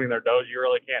I'm assuming they're does. You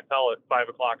really can't tell at 5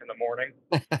 o'clock in the morning.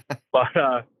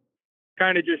 But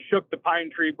kind of just shook the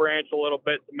pine tree branch a little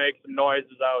bit to make some noise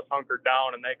as I was hunkered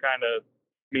down, and they kind of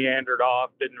meandered off.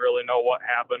 Didn't really know what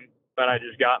happened. Then I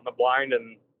just got in the blind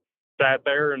and sat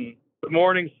there. And the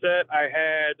morning sit, I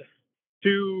had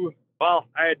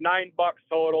 9 bucks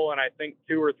total, and I think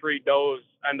 2 or 3 does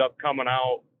end up coming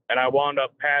out. And I wound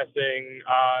up passing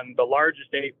on the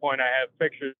largest 8-point I have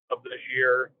pictures of this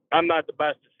year. I'm not the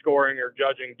best at scoring or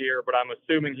judging deer, but I'm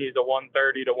assuming he's a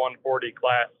 130 to 140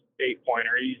 class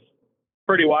 8-pointer. He's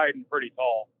pretty wide and pretty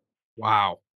tall.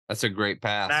 Wow. That's a great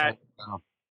pass.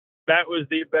 That was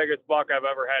the biggest buck I've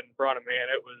ever had in front of me, and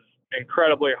it was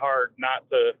incredibly hard not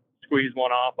to squeeze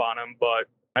one off on him, but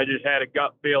I just had a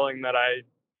gut feeling that I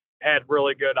had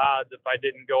really good odds if I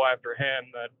didn't go after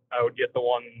him that I would get the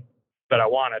one that I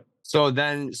wanted. So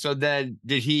then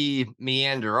did he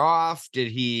meander off? Did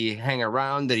he hang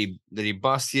around? Did he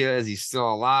bust you? Is he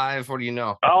still alive? What do you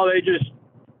know? Oh, they just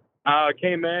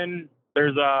came in.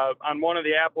 There's on one of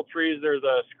the apple trees, there's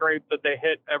a scrape that they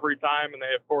hit every time, and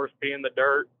they of course pee in the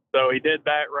dirt. So he did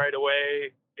that right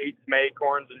away, ate some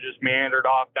acorns, and just meandered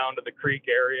off down to the creek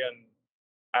area. And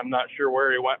I'm not sure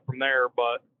where he went from there,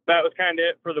 but that was kind of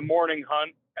it for the morning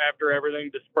hunt. After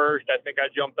everything dispersed, I think I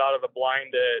jumped out of the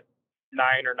blind at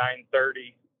 9 or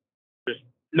 9:30. Just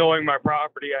knowing my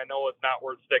property, I know it's not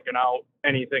worth sticking out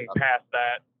anything past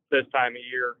that this time of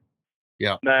year.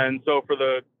 Yeah. Then so for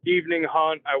the evening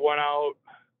hunt, I went out,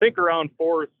 I think around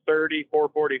 4:30,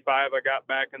 4:45, I got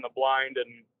back in the blind,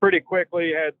 and pretty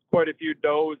quickly had quite a few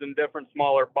does and different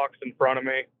smaller bucks in front of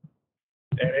me.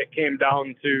 And it came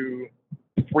down to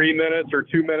 3 minutes or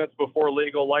 2 minutes before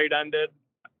legal light ended.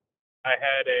 I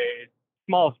had a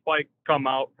small spike come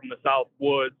out from the south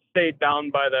woods, stayed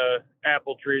down by the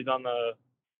apple trees on the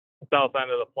south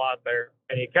end of the plot there.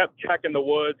 And he kept checking the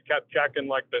woods, kept checking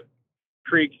like the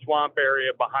creek swamp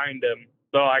area behind him.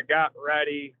 So I got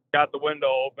ready, got the window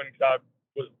open because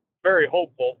I was very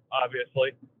hopeful,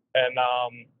 obviously. And all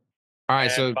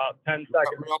right, so about 10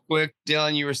 seconds. Real quick,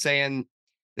 Dylan, you were saying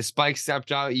the spike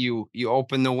stepped out, you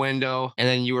opened the window, and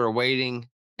then you were waiting,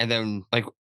 and then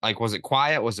like was it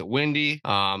quiet? Was it windy?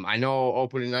 I know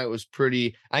opening night was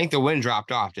pretty. I think the wind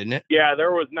dropped off, didn't it? Yeah,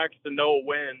 there was next to no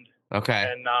wind.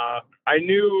 Okay. And I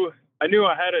knew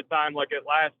ahead of time, like at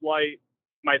last light,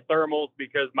 my thermals,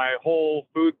 because my whole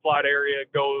food plot area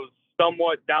goes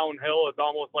somewhat downhill. It's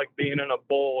almost like being in a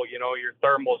bowl, you know, your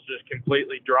thermals just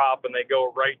completely drop and they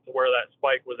go right to where that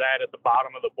spike was at the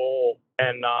bottom of the bowl.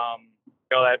 And,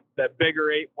 you know, that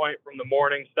bigger 8-point from the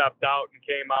morning stepped out and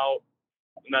came out.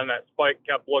 And then that spike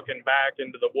kept looking back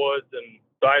into the woods. And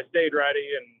so I stayed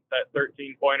ready, and that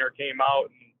 13-pointer came out.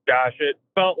 And gosh, it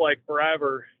felt like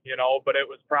forever, you know, but it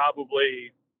was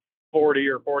probably 40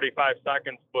 or 45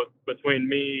 seconds between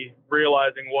me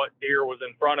realizing what deer was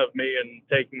in front of me and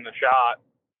taking the shot.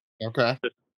 Okay.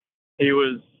 He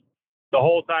was, the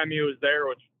whole time he was there,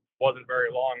 which wasn't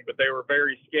very long, but they were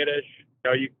very skittish.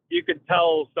 You know, you could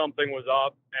tell something was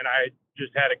up, and I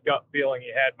just had a gut feeling he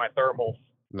had my thermals.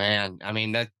 Man, I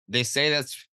mean, that they say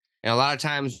that's, and a lot of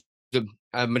times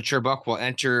a mature buck will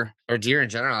enter, or deer in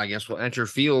general, I guess, will enter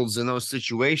fields in those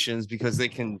situations because they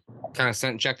can kind of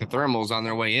scent check the thermals on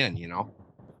their way in, you know?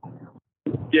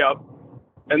 Yep.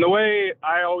 And the way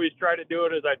I always try to do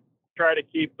it is I try to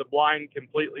keep the blind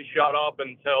completely shut up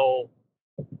until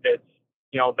it's,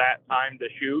 you know, that time to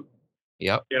shoot.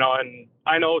 Yep. You know, and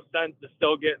I know scent is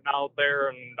still getting out there,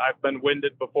 and I've been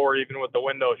winded before, even with the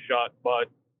window shut, but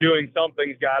doing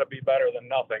something's got to be better than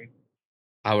nothing.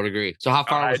 I would agree. So how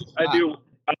far was the shot? I do.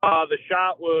 The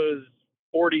shot was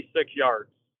 46 yards.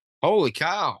 Holy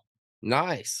cow.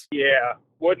 Nice. Yeah.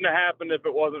 Wouldn't have happened if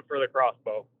it wasn't for the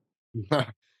crossbow.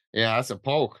 Yeah, that's a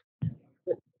poke.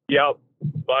 Yep.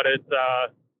 But it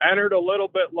entered a little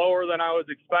bit lower than I was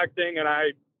expecting, and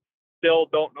I still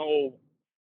don't know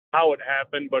how it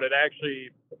happened, but it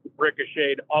actually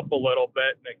ricocheted up a little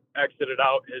bit and it exited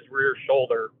out his rear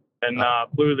shoulder and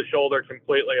blew the shoulder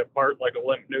completely apart like a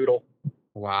limp noodle.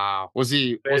 Wow. Was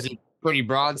he pretty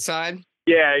broadside?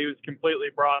 Yeah, he was completely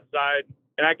broadside.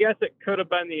 And I guess it could have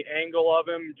been the angle of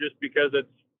him, just because it's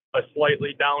a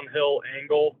slightly downhill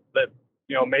angle that,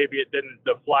 you know, maybe it didn't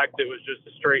deflect. It was just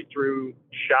a straight through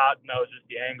shot, and that was just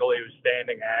the angle he was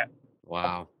standing at.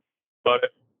 Wow. But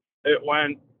it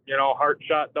went, you know, heart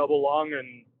shot double lung,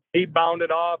 and he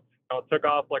bounded off, you know, took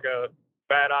off like a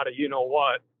bat out of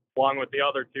you-know-what, along with the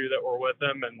other two that were with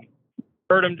him, and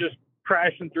heard him just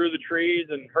crashing through the trees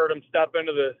and heard him step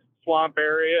into the swamp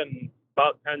area, and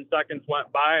about 10 seconds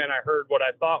went by, and I heard what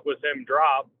I thought was him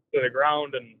drop to the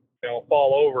ground and,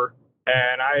 fall over.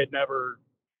 And I had never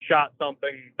shot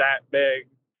something that big,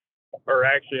 or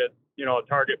actually a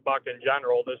target buck in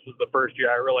general. This was the first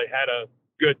year I really had a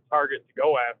good target to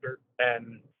go after.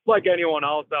 And like anyone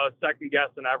else, I was second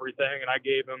guessing everything, and I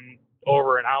gave him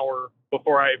over an hour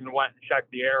before I even went and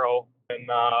checked the arrow. And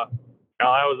that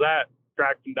was that.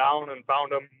 Tracked him down and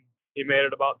found him. He made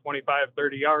it about 25,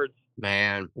 30 yards.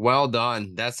 Man, well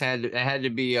done. That had to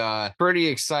be a pretty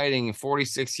exciting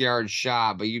 46-yard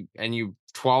shot, but you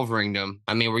 12 ringed him.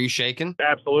 I mean, were you shaking?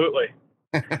 Absolutely.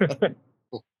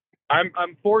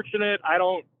 I'm fortunate I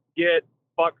don't get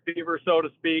buck fever, so to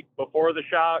speak, before the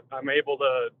shot. I'm able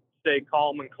to stay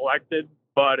calm and collected.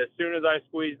 But as soon as I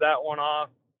squeezed that one off,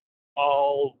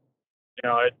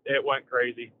 it went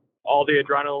crazy. All the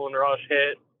adrenaline rush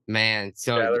hit. Man,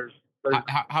 so yeah, there's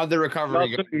how'd the recovery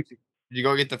go? nothing. Did you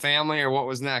go get the family, or what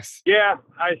was next? Yeah,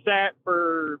 I sat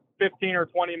for 15 or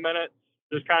 20 minutes,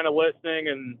 just kind of listening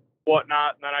and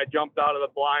whatnot. And then I jumped out of the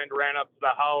blind, ran up to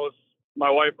the house. My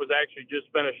wife was actually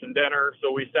just finishing dinner,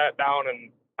 so we sat down,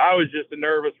 and I was just a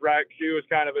nervous wreck. She was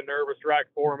kind of a nervous wreck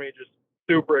for me, just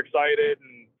super excited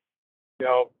and,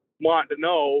 wanting to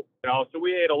know, so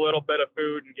we ate a little bit of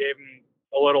food and gave him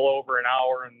a little over an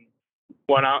hour and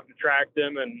went out and tracked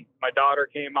him. And my daughter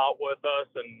came out with us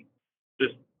and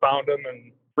just found him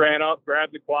and ran up,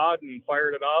 grabbed the quad and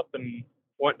fired it up and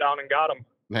went down and got him.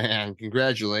 Man,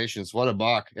 congratulations. What a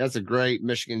buck. That's a great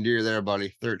Michigan deer there,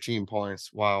 buddy. 13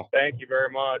 points. Wow. Thank you very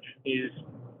much. He's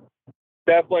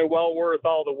definitely well worth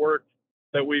all the work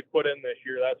that we've put in this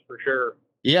year. That's for sure.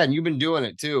 Yeah. And you've been doing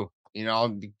it too.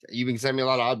 You've been sending me a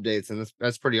lot of updates, and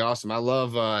that's pretty awesome. I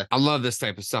love this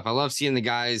type of stuff. I love seeing the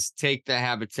guys take the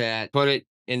habitat, put it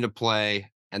into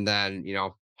play, and then,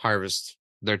 harvest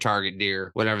their target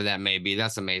deer, whatever that may be.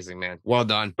 That's amazing, man. Well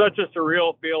done. Such a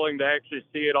surreal feeling to actually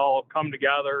see it all come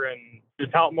together, and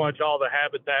just how much all the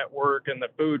habitat work and the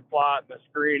food plot and the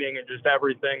screening and just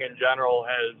everything in general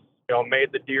has,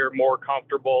 made the deer more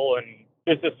comfortable, and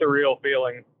just a surreal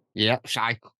feeling. Yeah,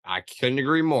 I couldn't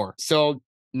agree more. So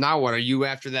now what, are you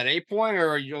after that 8-point, or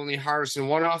are you only harvesting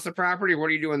one off the property? What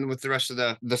are you doing with the rest of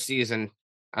the season?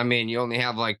 I mean, you only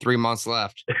have like 3 months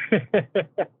left.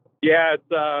 Yeah,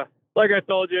 it's like I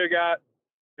told you, I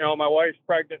got, my wife's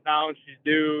pregnant now, and she's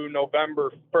due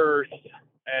November 1st,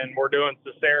 and we're doing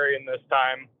cesarean this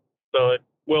time, so it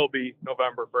will be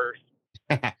November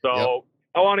 1st. So yep.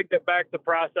 I want to get back to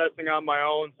processing on my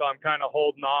own, so I'm kind of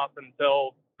holding off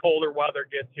until colder weather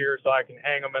gets here so I can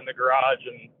hang them in the garage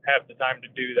and have the time to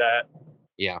do that.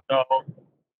 Yeah. So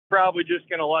probably just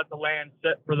going to let the land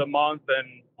sit for the month,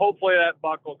 and hopefully that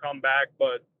buck will come back.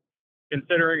 But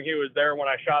considering he was there when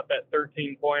I shot that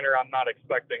 13-pointer, I'm not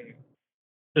expecting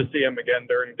to see him again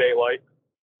during daylight.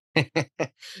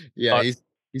 Yeah,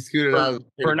 he scooted out.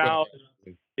 For now,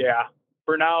 yeah.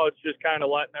 For now, it's just kind of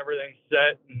letting everything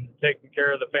sit and taking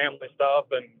care of the family stuff.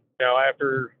 And,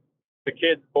 after the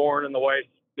kid's born and the wife's,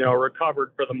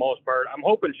 recovered for the most part, I'm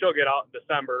hoping she'll get out in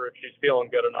December if she's feeling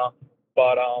good enough.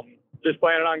 But just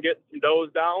planning on getting some does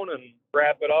down and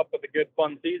wrap it up with a good,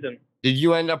 fun season. Did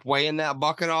you end up weighing that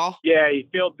buck at all? Yeah, he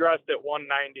field dressed at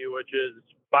 190, which is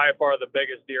by far the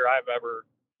biggest deer I've ever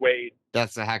weighed.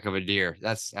 That's a heck of a deer.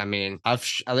 I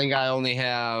think I only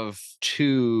have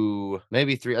 2,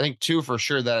 maybe 3. I think 2 for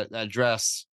sure that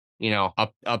dress,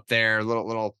 up there,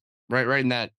 little right in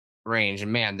that range.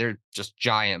 And man, they're just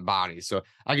giant bodies. So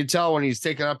I can tell when he's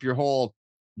taking up your whole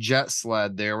jet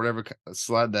sled there, whatever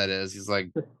sled that is, he's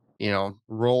like,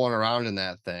 rolling around in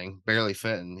that thing, barely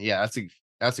fitting. Yeah,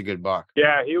 that's a good buck.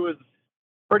 Yeah, he was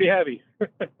pretty heavy.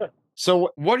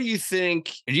 So what do you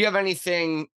think? Do you have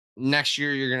anything next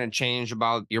year you're going to change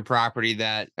about your property?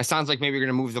 That it sounds like maybe you're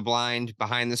going to move the blind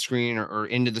behind the screen or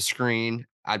into the screen.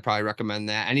 I'd probably recommend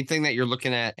that. Anything that you're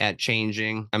looking at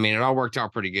changing? I mean, it all worked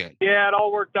out pretty good. Yeah, it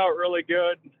all worked out really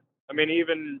good. I mean,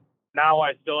 even now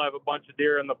I still have a bunch of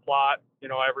deer in the plot,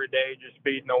 every day just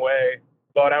feeding away.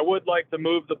 But I would like to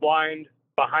move the blind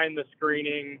behind the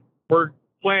screening. We're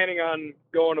planning on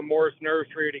going to Morris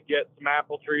Nursery to get some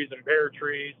apple trees and pear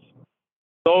trees.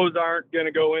 Those aren't going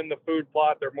to go in the food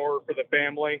plot. They're more for the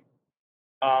family.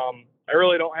 I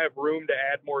really don't have room to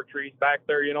add more trees back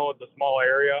there. It's a small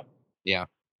area. Yeah.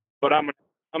 But I'm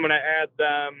going to add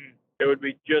them. It would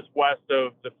be just west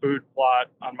of the food plot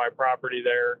on my property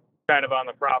there, kind of on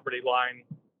the property line,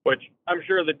 which I'm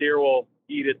sure the deer will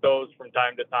eat at those from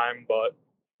time to time, but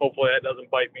hopefully that doesn't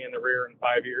bite me in the rear in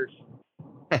 5 years.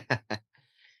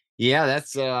 Yeah,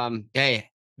 that's hey,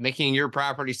 making your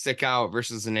property stick out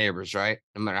versus the neighbors, right?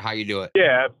 No matter how you do it.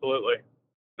 Yeah, absolutely.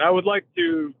 I would like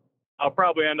to I'll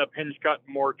probably end up hinge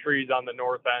cutting more trees on the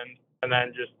north end, and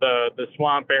then just the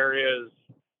swamp areas.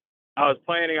 I was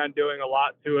planning on doing a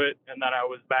lot to it, and then I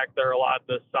was back there a lot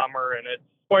this summer, and it's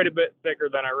quite a bit thicker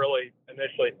than I really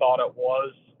initially thought it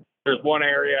was. There's one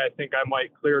area I think I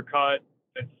might clear cut.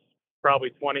 It's probably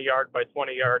 20 yard by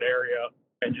 20 yard area,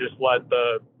 and just let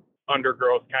the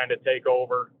undergrowth kind of take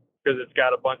over, because it's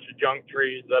got a bunch of junk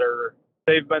trees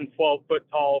they've been 12 foot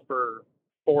tall for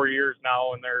 4 years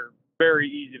now, and they're very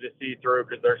easy to see through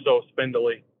because they're so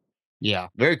spindly. Yeah,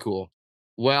 very cool.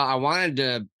 Well, I wanted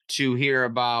to hear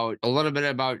about a little bit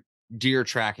about deer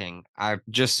tracking. I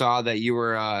just saw that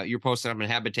you're posting up in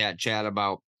Habitat chat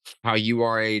about how you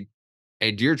are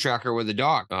a deer tracker with a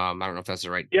dog. I don't know if that's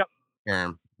the right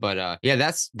term, but yeah,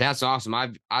 that's awesome.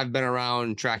 I've been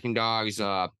around tracking dogs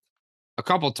a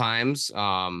couple times,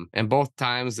 and both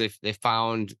times they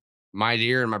found my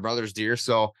deer and my brother's deer.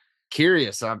 So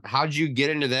curious, how'd you get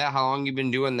into that? How long you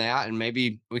been doing that? And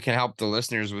maybe we can help the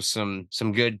listeners with some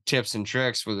good tips and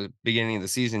tricks for the beginning of the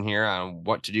season here on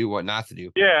what to do, what not to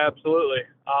do. Yeah, absolutely.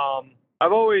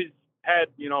 I've always had,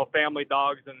 family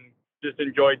dogs and just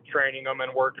enjoyed training them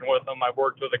and working with them. I've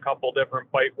worked with a couple different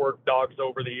fight work dogs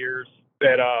over the years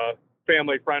at a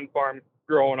family friend farm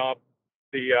growing up.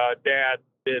 The dad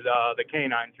did the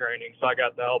canine training, so I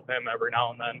got to help him every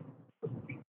now and then.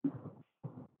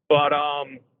 But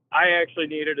I actually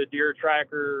needed a deer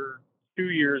tracker 2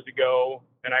 years ago,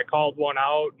 and I called one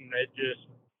out, and it just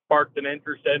sparked an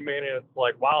interest in me, and it's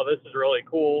like, wow, this is really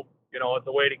cool. It's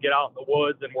a way to get out in the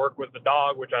woods and work with the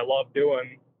dog, which I love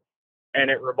doing, and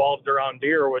it revolves around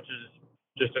deer, which is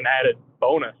just an added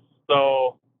bonus.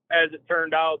 So as it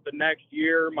turned out, the next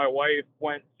year, my wife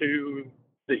went to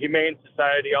the Humane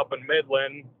Society up in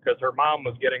Midland because her mom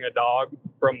was getting a dog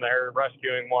from there,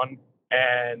 rescuing one,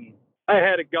 and I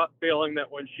had a gut feeling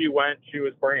that when she went, she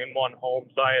was bringing one home,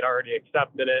 so I had already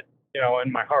accepted it,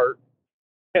 in my heart.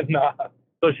 And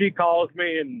so she calls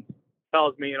me and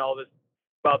tells me, this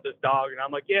about this dog, and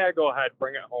I'm like, yeah, go ahead,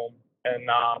 bring it home. And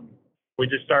we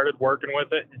just started working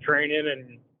with it and training.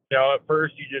 And at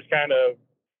first, you just kind of,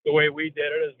 the way we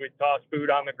did it is we toss food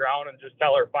on the ground and just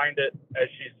tell her find it as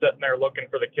she's sitting there looking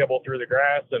for the kibble through the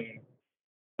grass, and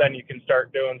then you can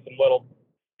start doing some little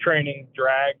training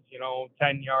drags,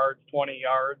 10 yards, 20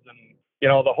 yards. And,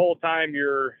 the whole time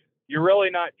you're really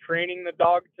not training the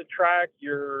dog to track.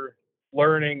 You're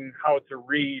learning how to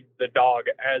read the dog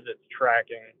as it's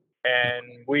tracking.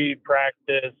 And we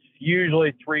practice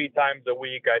usually 3 times a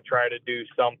week. I try to do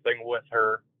something with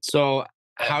her. So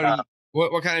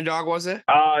what kind of dog was it?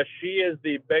 She is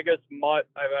the biggest mutt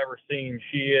I've ever seen.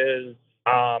 She is,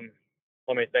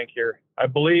 let me think here. I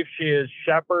believe she is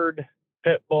Shepherd,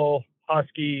 Pit Bull,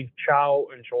 Husky, Chow,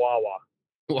 and Chihuahua.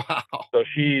 Wow. So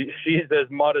she's as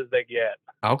mutt as they get.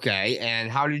 Okay. And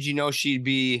how did you know she'd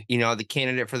be, the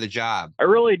candidate for the job? I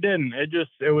really didn't.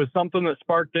 It was something that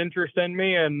sparked interest in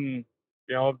me. And,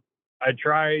 I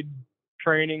tried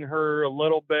training her a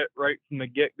little bit right from the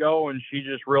get-go, and she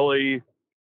just really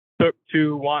took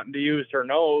to wanting to use her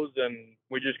nose, and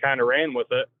we just kind of ran with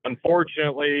it.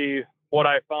 Unfortunately, what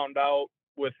I found out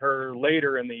with her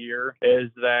later in the year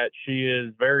is that she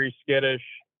is very skittish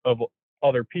of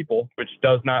other people, which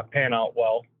does not pan out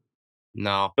well.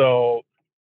 No. So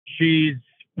she's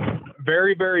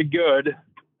very, very good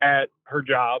at her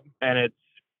job, and it's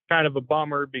kind of a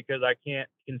bummer because I can't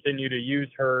continue to use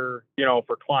her,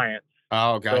 for clients.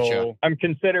 Oh, gotcha. So I'm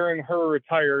considering her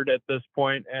retired at this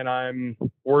point, and I'm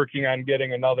working on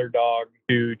getting another dog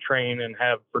to train and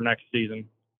have for next season.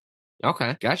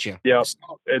 Okay, gotcha. Yeah.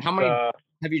 So it's how many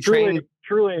have you truly, trained?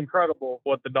 truly incredible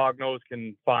what the dog nose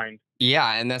can find.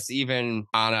 Yeah, and that's even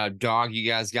on a dog you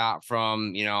guys got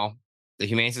from, the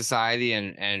Humane Society,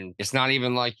 and it's not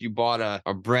even like you bought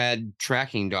a bred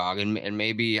tracking dog, and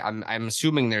maybe I'm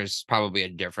assuming there's probably a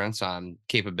difference on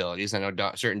capabilities. I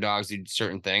know certain dogs do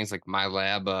certain things, like my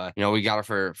lab. We got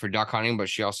her for duck hunting, but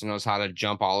she also knows how to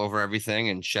jump all over everything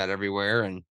and shed everywhere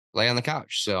and lay on the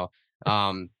couch. So,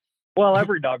 well,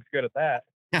 every dog's good at that.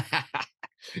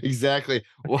 Exactly.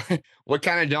 What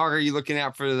kind of dog are you looking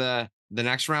at for the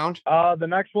next round? The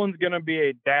next one's gonna be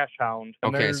a dash hound.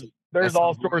 And okay. There's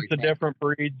all sorts of different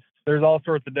breeds. There's all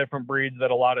sorts of different breeds that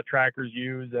a lot of trackers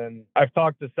use. And I've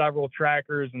talked to several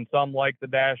trackers, and some like the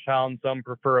dash hound, some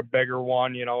prefer a bigger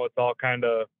one. It's all kind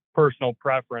of personal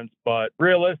preference. But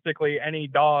realistically, any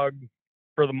dog,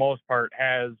 for the most part,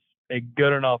 has a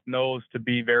good enough nose to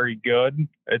be very good.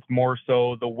 It's more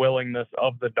so the willingness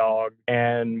of the dog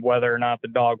and whether or not the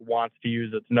dog wants to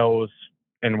use its nose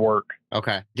and work.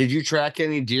 Okay. Did you track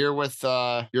any deer with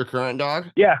your current dog?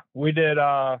 Yeah, we did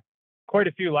quite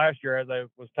a few last year, as I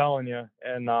was telling you.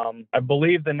 And I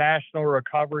believe the national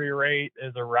recovery rate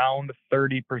is around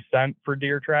 30% for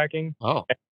deer tracking. Oh,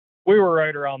 We were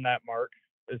right around that mark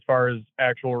as far as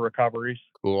actual recoveries.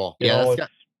 cool. You Yeah, know,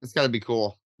 that's got to be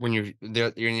cool when you're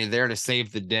there to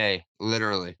save the day,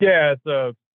 literally. yeah, it's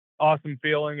a awesome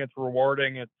feeling. It's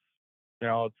rewarding. It's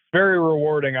very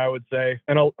rewarding, I would say.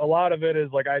 And a lot of it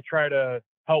is like I try to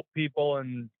help people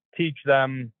and teach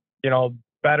them,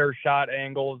 better shot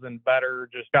angles and better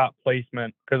just shot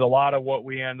placement. Because a lot of what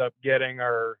we end up getting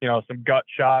are, some gut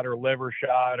shot or liver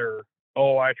shot or,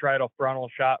 oh, I tried a frontal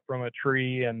shot from a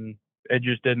tree and it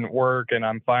just didn't work. And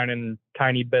I'm finding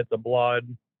tiny bits of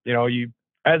blood.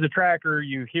 As a tracker,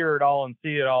 you hear it all and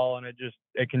see it all, and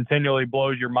it continually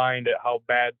blows your mind at how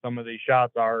bad some of these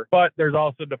shots are. But there's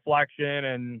also deflection,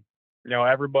 and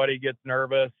everybody gets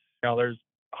nervous. There's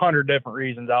 100 different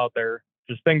reasons out there.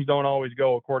 Just things don't always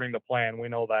go according to plan. We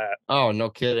know that. Oh,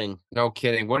 no kidding. No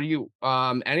kidding. What do you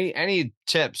any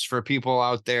tips for people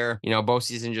out there? Bow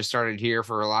season just started here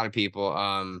for a lot of people.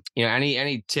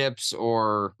 Any tips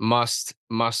or must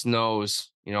knows,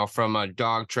 from a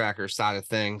dog tracker side of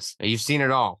things? You've seen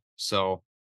it all. So,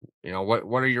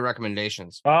 what are your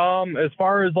recommendations? As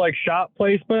far as like shot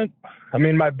placement, I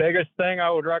mean, my biggest thing I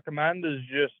would recommend is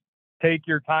just take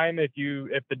your time if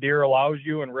the deer allows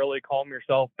you, and really calm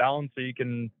yourself down so you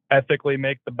can ethically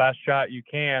make the best shot you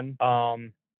can.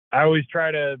 I always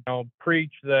try to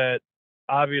preach that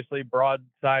obviously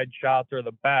broadside shots are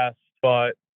the best,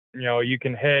 but you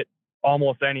can hit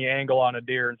almost any angle on a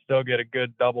deer and still get a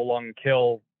good double lung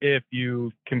kill if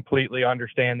you completely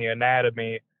understand the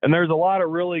anatomy. And there's a lot of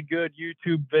really good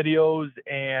YouTube videos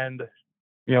and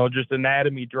just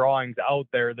anatomy drawings out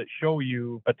there that show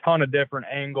you a ton of different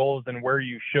angles and where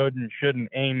you should and shouldn't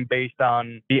aim based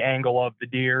on the angle of the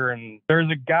deer. And there's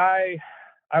a guy,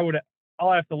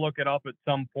 I'll have to look it up at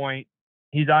some point.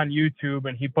 He's on YouTube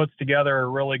and he puts together a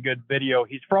really good video.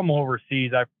 He's from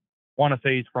overseas. I want to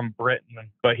say he's from Britain,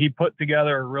 but he put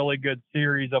together a really good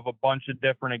series of a bunch of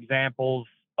different examples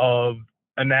of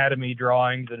anatomy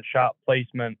drawings and shot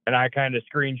placement, and I kind of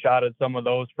screenshotted some of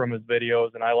those from his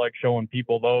videos, and I like showing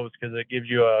people those because it gives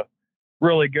you a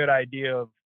really good idea of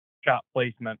shot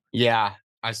placement. Yeah,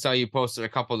 I saw you posted a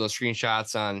couple of those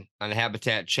screenshots on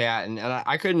Habitat Chat, and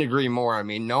I couldn't agree more. I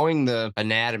mean, knowing the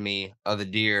anatomy of the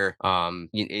deer,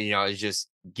 it just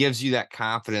gives you that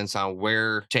confidence on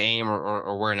where to aim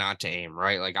or where not to aim,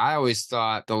 right? Like I always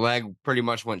thought the leg pretty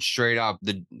much went straight up,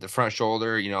 the front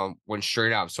shoulder, went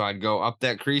straight up. So I'd go up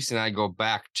that crease and I'd go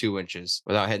back 2 inches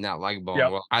without hitting that leg bone.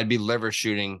 Yep. Well, I'd be liver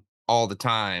shooting all the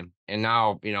time, and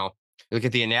now look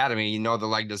at the anatomy, the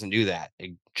leg doesn't do that.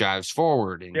 It drives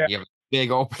forward, and you have a big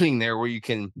opening there where you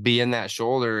can be in that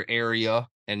shoulder area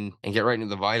and get right into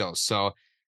the vitals. So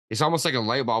it's almost like a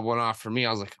light bulb went off for me.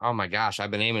 I was like, oh my gosh, I've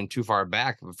been aiming too far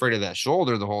back. I'm afraid of that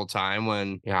shoulder the whole time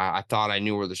when I thought I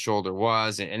knew where the shoulder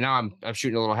was. And now I'm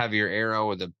shooting a little heavier arrow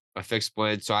with a fixed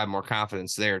blade, so I have more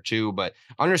confidence there too. But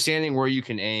understanding where you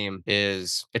can aim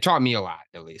it taught me a lot,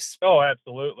 at least. Oh,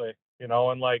 absolutely.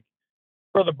 And like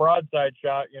for the broadside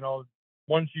shot,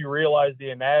 once you realize the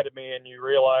anatomy and you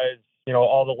realize,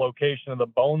 all the location of the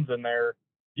bones in there,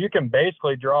 you can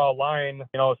basically draw a line,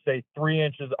 say 3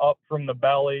 inches up from the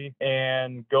belly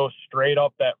and go straight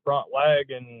up that front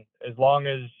leg. And as long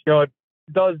as, it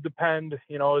does depend, is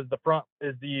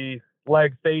the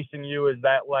leg facing you? Is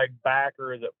that leg back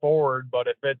or is it forward? But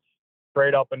if it's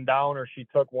straight up and down, or she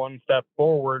took one step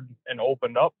forward and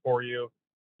opened up for you,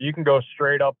 you can go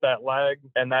straight up that leg,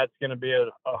 and that's going to be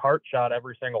a heart shot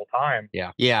every single time.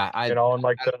 Yeah. And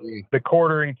like the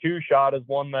quartering 2 shot is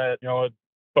one that,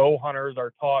 bow hunters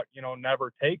are taught,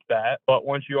 never take that. But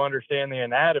once you understand the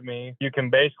anatomy, you can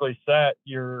basically set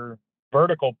your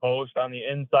vertical post on the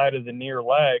inside of the near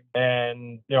leg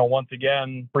and, once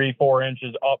again, 3-4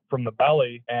 inches up from the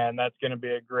belly. And that's going to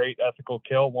be a great ethical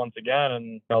kill once again.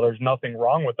 And, there's nothing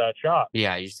wrong with that shot.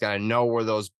 Yeah. You just got to know where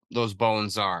those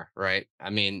bones are, right? I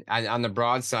mean, on the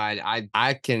broadside,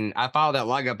 I follow that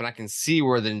leg up and I can see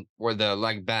where the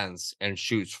leg bends and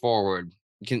shoots forward.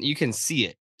 You can see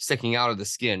it sticking out of the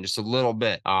skin just a little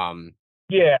bit.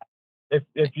 Yeah.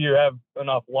 If you have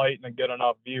enough light and a good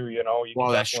enough view, you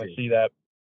can definitely see that.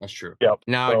 That's true. Yep.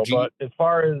 Now, but as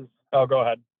far as, go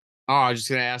ahead. Oh, I was just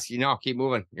gonna ask you. No, keep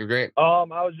moving. You're great. I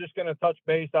was just gonna touch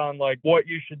base on like what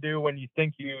you should do when you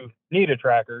think you need a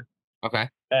tracker. Okay.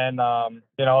 And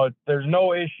there's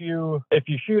no issue if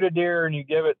you shoot a deer and you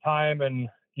give it time and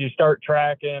you start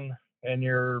tracking and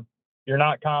you're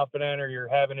not confident or you're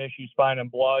having issues finding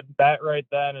blood. That right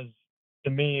then is, to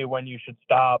me, when you should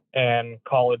stop and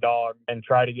call a dog and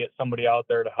try to get somebody out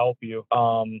there to help you.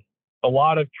 A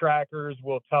lot of trackers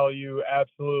will tell you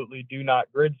absolutely do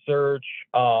not grid search.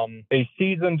 A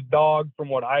seasoned dog, from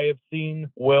what I have seen,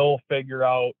 will figure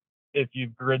out if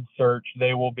you've grid searched.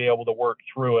 They will be able to work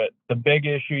through it. The big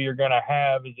issue you're going to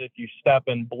have is if you step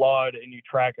in blood and you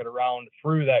track it around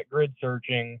through that grid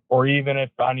searching, or even if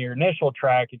on your initial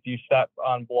track, if you step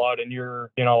on blood and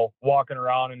you're, walking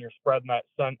around and you're spreading that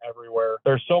scent everywhere.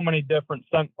 There's so many different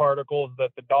scent particles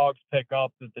that the dogs pick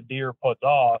up that the deer puts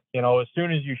off. As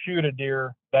soon as you shoot a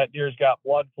deer, that deer's got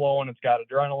blood flowing, it's got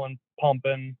adrenaline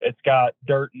pumping, it's got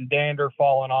dirt and dander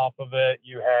falling off of it.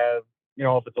 You have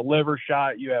if it's a liver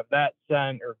shot, you have that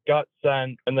scent or gut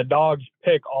scent, and the dogs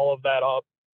pick all of that up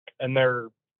and they're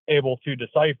able to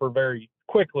decipher very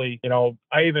quickly.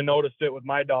 I even noticed it with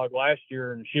my dog last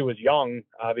year, and she was young,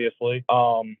 obviously.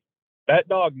 That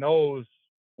dog knows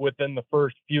within the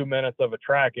first few minutes of a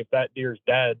track if that deer's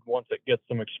dead once it gets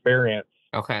some experience.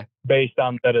 Okay. Based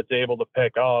on that it's able to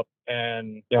pick up.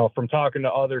 And, from talking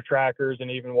to other trackers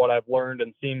and even what I've learned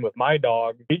and seen with my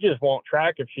dog, she just won't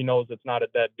track if she knows it's not a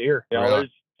dead deer. Really?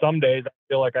 There's some days I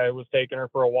feel like I was taking her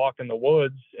for a walk in the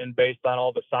woods, and based on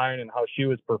all the sign and how she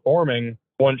was performing,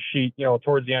 once she,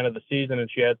 towards the end of the season and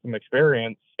she had some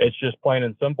experience, it's just plain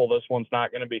and simple, this one's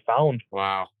not going to be found.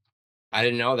 Wow. I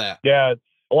didn't know that. Yeah.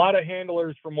 A lot of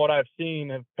handlers, from what I've seen,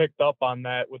 have picked up on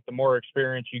that. With the more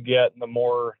experience you get and the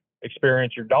more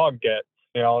experience your dog gets,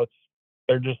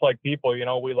 they're just like people,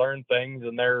 we learn things,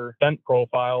 and their scent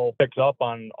profile picks up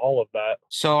on all of that.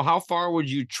 So how far would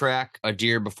you track a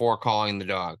deer before calling the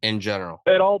dog in general?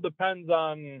 It all depends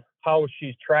on how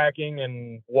she's tracking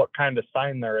and what kind of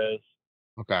sign there is.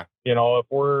 Okay.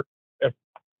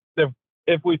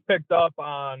 If we picked up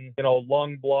on,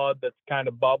 lung blood that's kind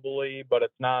of bubbly, but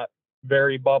it's not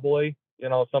very bubbly,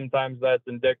 sometimes that's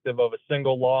indicative of a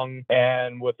single lung.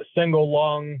 And with a single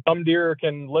lung, some deer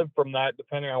can live from that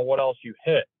depending on what else you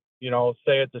hit.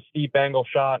 Say it's a steep angle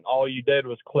shot and all you did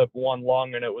was clip one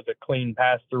lung and it was a clean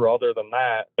pass through. Other than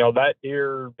that, that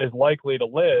deer is likely to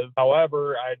live.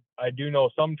 However, I do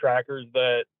know some trackers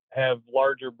that have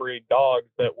larger breed dogs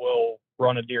that will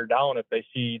run a deer down if they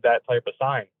see that type of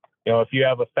sign. If you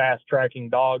have a fast tracking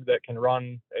dog that can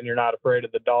run and you're not afraid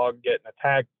of the dog getting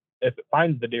attacked if it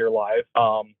finds the deer live,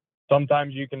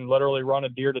 sometimes you can literally run a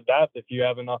deer to death if you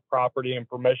have enough property and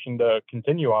permission to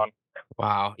continue on.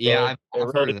 Wow. Yeah, so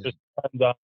I've heard of that. Just depends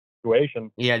on the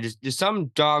situation. Yeah, do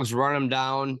some dogs run them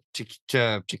down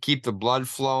to keep the blood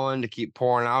flowing, to keep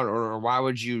pouring out, or why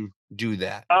would you do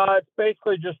that? It's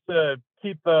basically just to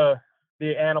keep the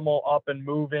animal up and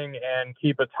moving and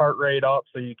keep its heart rate up,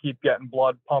 so you keep getting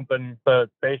blood pumping to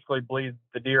basically bleed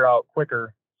the deer out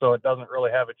quicker. So it doesn't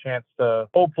really have a chance to,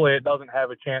 hopefully it doesn't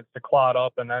have a chance to clot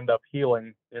up and end up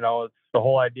healing. It's the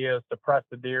whole idea is to press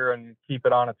the deer and keep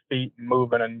it on its feet and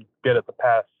moving and get it to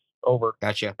pass over.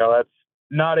 Gotcha. That's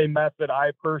not a method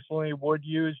I personally would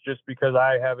use, just because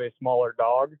I have a smaller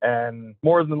dog, and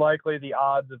more than likely the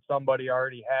odds of somebody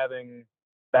already having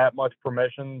that much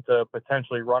permission to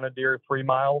potentially run a deer 3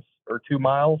 miles or 2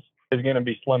 miles is going to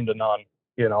be slim to none,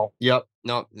 Yep.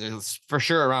 No, it's for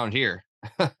sure around here.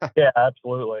 Yeah,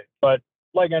 absolutely. But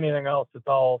like anything else, it's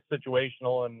all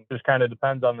situational and just kind of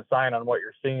depends on the sign, on what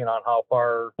you're seeing, on how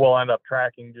far we'll end up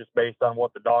tracking just based on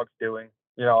what the dog's doing.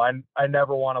 I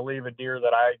never want to leave a deer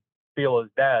that I feel is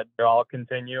dead. I'll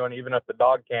continue, and even if the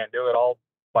dog can't do it, I'll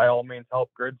by all means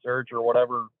help grid search or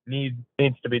whatever needs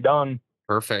to be done.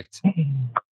 Perfect.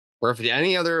 Perfect.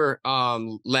 Any other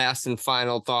last and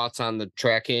final thoughts on the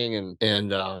tracking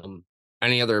and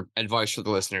any other advice for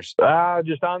the listeners?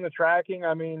 Just on the tracking,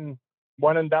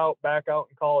 when in doubt, back out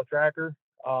and call a tracker.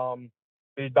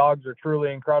 These dogs are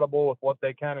truly incredible with what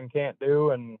they can and can't do.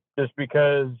 And just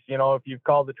because, if you've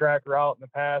called the tracker out in the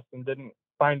past and didn't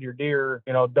find your deer,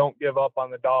 don't give up on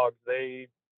the dogs. They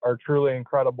are truly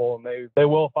incredible, and they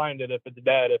will find it if it's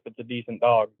dead, if it's a decent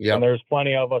dog. Yep. And there's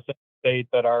plenty of us in the state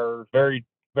that are very,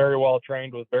 very well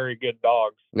trained with very good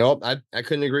dogs. Nope. I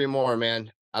couldn't agree more,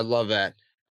 man. I love that.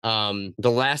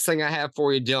 The last thing I have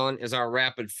for you, Dylan, is our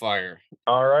rapid fire.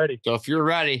 All righty. So if you're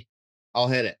ready, I'll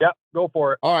hit it. Yep, go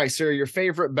for it. All right, sir. Your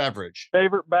favorite beverage?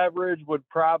 Favorite beverage would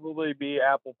probably be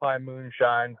apple pie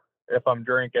moonshine if I'm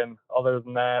drinking. Other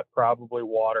than that, probably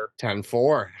water.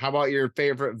 10-4. How about your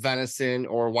favorite venison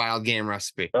or wild game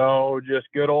recipe? Oh, just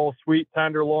good old sweet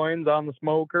tenderloins on the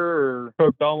smoker, or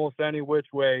cooked almost any which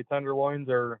way. Tenderloins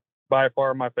are by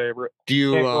far my favorite. Do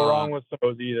you can't go wrong with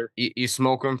those either? You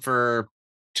smoke them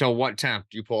till what temp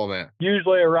do you pull them at?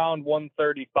 Usually around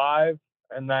 135,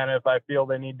 and then if I feel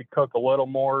they need to cook a little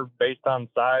more based on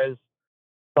size,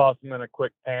 toss them in a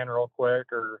quick pan real quick.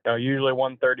 Or usually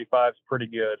 135 is pretty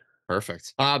good.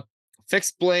 Perfect.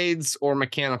 fixed blades or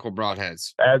mechanical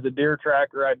broadheads? As a deer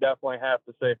tracker, I definitely have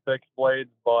to say fixed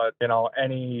blades, but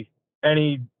any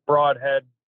broadhead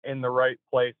in the right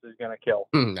place is going to kill.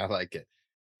 I like it.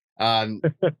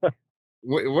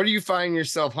 What do you find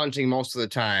yourself hunting most of the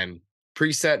time?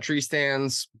 Preset tree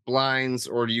stands, blinds,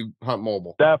 or do you hunt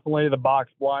mobile? Definitely the box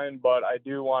blind, but I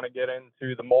do want to get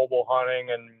into the mobile hunting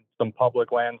and some public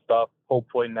land stuff,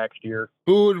 hopefully next year.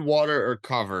 Food, water, or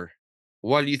cover?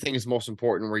 What do you think is most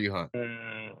important where you hunt?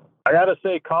 I got to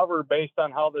say cover based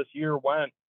on how this year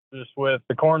went, just with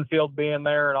the cornfield being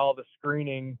there and all the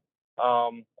screening.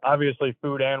 Obviously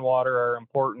food and water are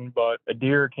important, but a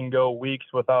deer can go weeks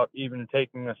without even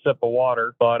taking a sip of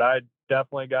water. But I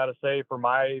definitely got to say for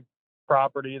my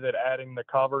property that adding the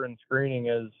cover and screening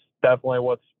is definitely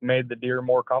what's made the deer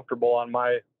more comfortable on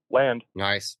my land.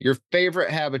 Nice. Your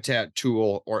favorite habitat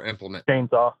tool or implement?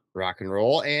 Chainsaw. Rock and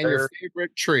roll. And your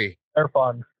favorite tree? They're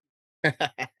fun.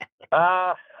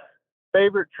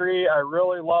 Favorite tree, I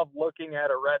really love looking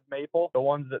at a red maple. The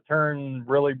ones that turn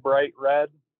really bright red.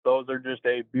 Those are just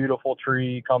a beautiful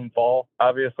tree come fall.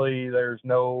 Obviously, there's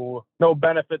no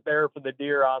benefit there for the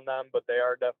deer on them, but they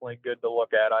are definitely good to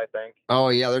look at, I think. Oh,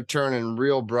 yeah, they're turning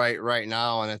real bright right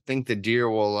now, and I think the deer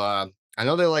will I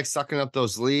know they like sucking up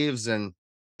those leaves and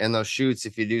those shoots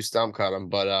if you do stump cut them,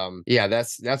 but yeah,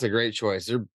 that's a great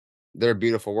choice. They're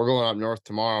beautiful. We're going up north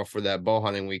tomorrow for that bow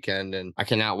hunting weekend, and I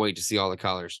cannot wait to see all the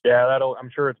colors. Yeah, I'm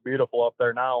sure it's beautiful up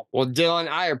there now. Well, Dylan,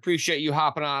 I appreciate you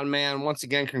hopping on, man. Once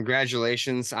again,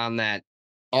 congratulations on that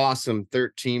awesome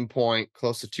 13-point,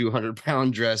 close to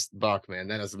 200-pound dressed buck, man.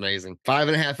 That is amazing. 5.5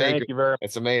 acres. Thank you very much.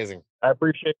 It's amazing. I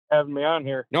appreciate you having me on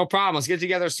here. No problem. Let's get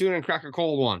together soon and crack a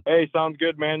cold one. Hey, sounds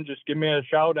good, man. Just give me a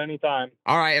shout anytime.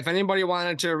 All right. If anybody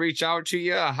wanted to reach out to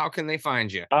you, how can they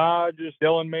find you? Just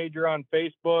Dillan Major on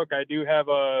Facebook. I do have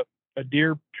a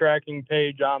deer tracking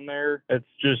page on there. It's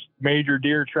just Major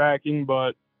Deer Tracking,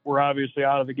 but we're obviously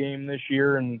out of the game this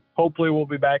year, and hopefully we'll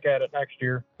be back at it next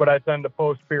year. But I tend to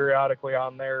post periodically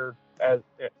on there as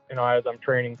I'm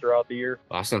training throughout the year.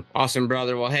 Awesome,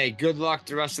 brother. Well, hey, good luck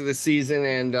the rest of the season,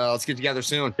 and let's get together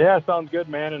soon. Yeah, sounds good,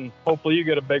 man. And hopefully you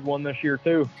get a big one this year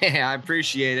too. Yeah, I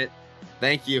appreciate it.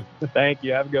 Thank you. Thank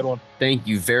you. Have a good one. Thank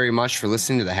you very much for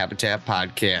listening to the Habitat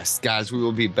Podcast. Guys, we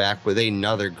will be back with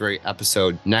another great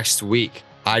episode next week.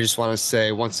 I just want to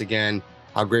say once again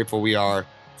how grateful we are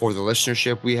for the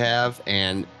listenership we have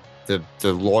and the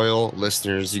loyal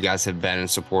listeners you guys have been and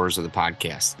supporters of the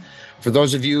podcast. For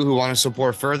those of you who want to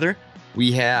support further,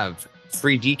 we have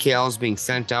free decals being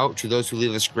sent out to those who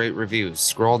leave us great reviews.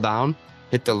 Scroll down,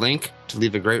 hit the link to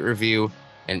leave a great review,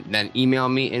 and then email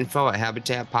me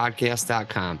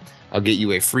info@habitatpodcast.com. I'll get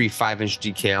you a free 5-inch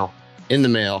decal in the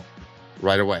mail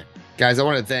right away. Guys, I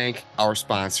want to thank our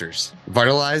sponsors.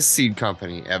 Vitalized Seed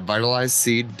Company at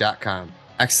vitalizedseed.com.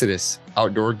 Exodus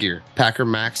Outdoor Gear. Packer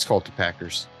Max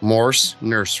Cultipackers. Morse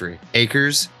Nursery.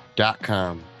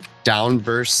 Acres.com.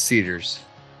 Downburst Cedars.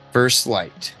 First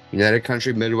Light. United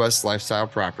Country Midwest Lifestyle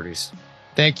Properties.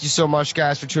 Thank you so much,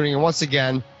 guys, for tuning in once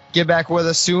again. Get back with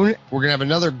us soon. We're going to have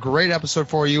another great episode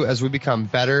for you as we become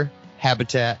better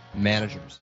habitat managers.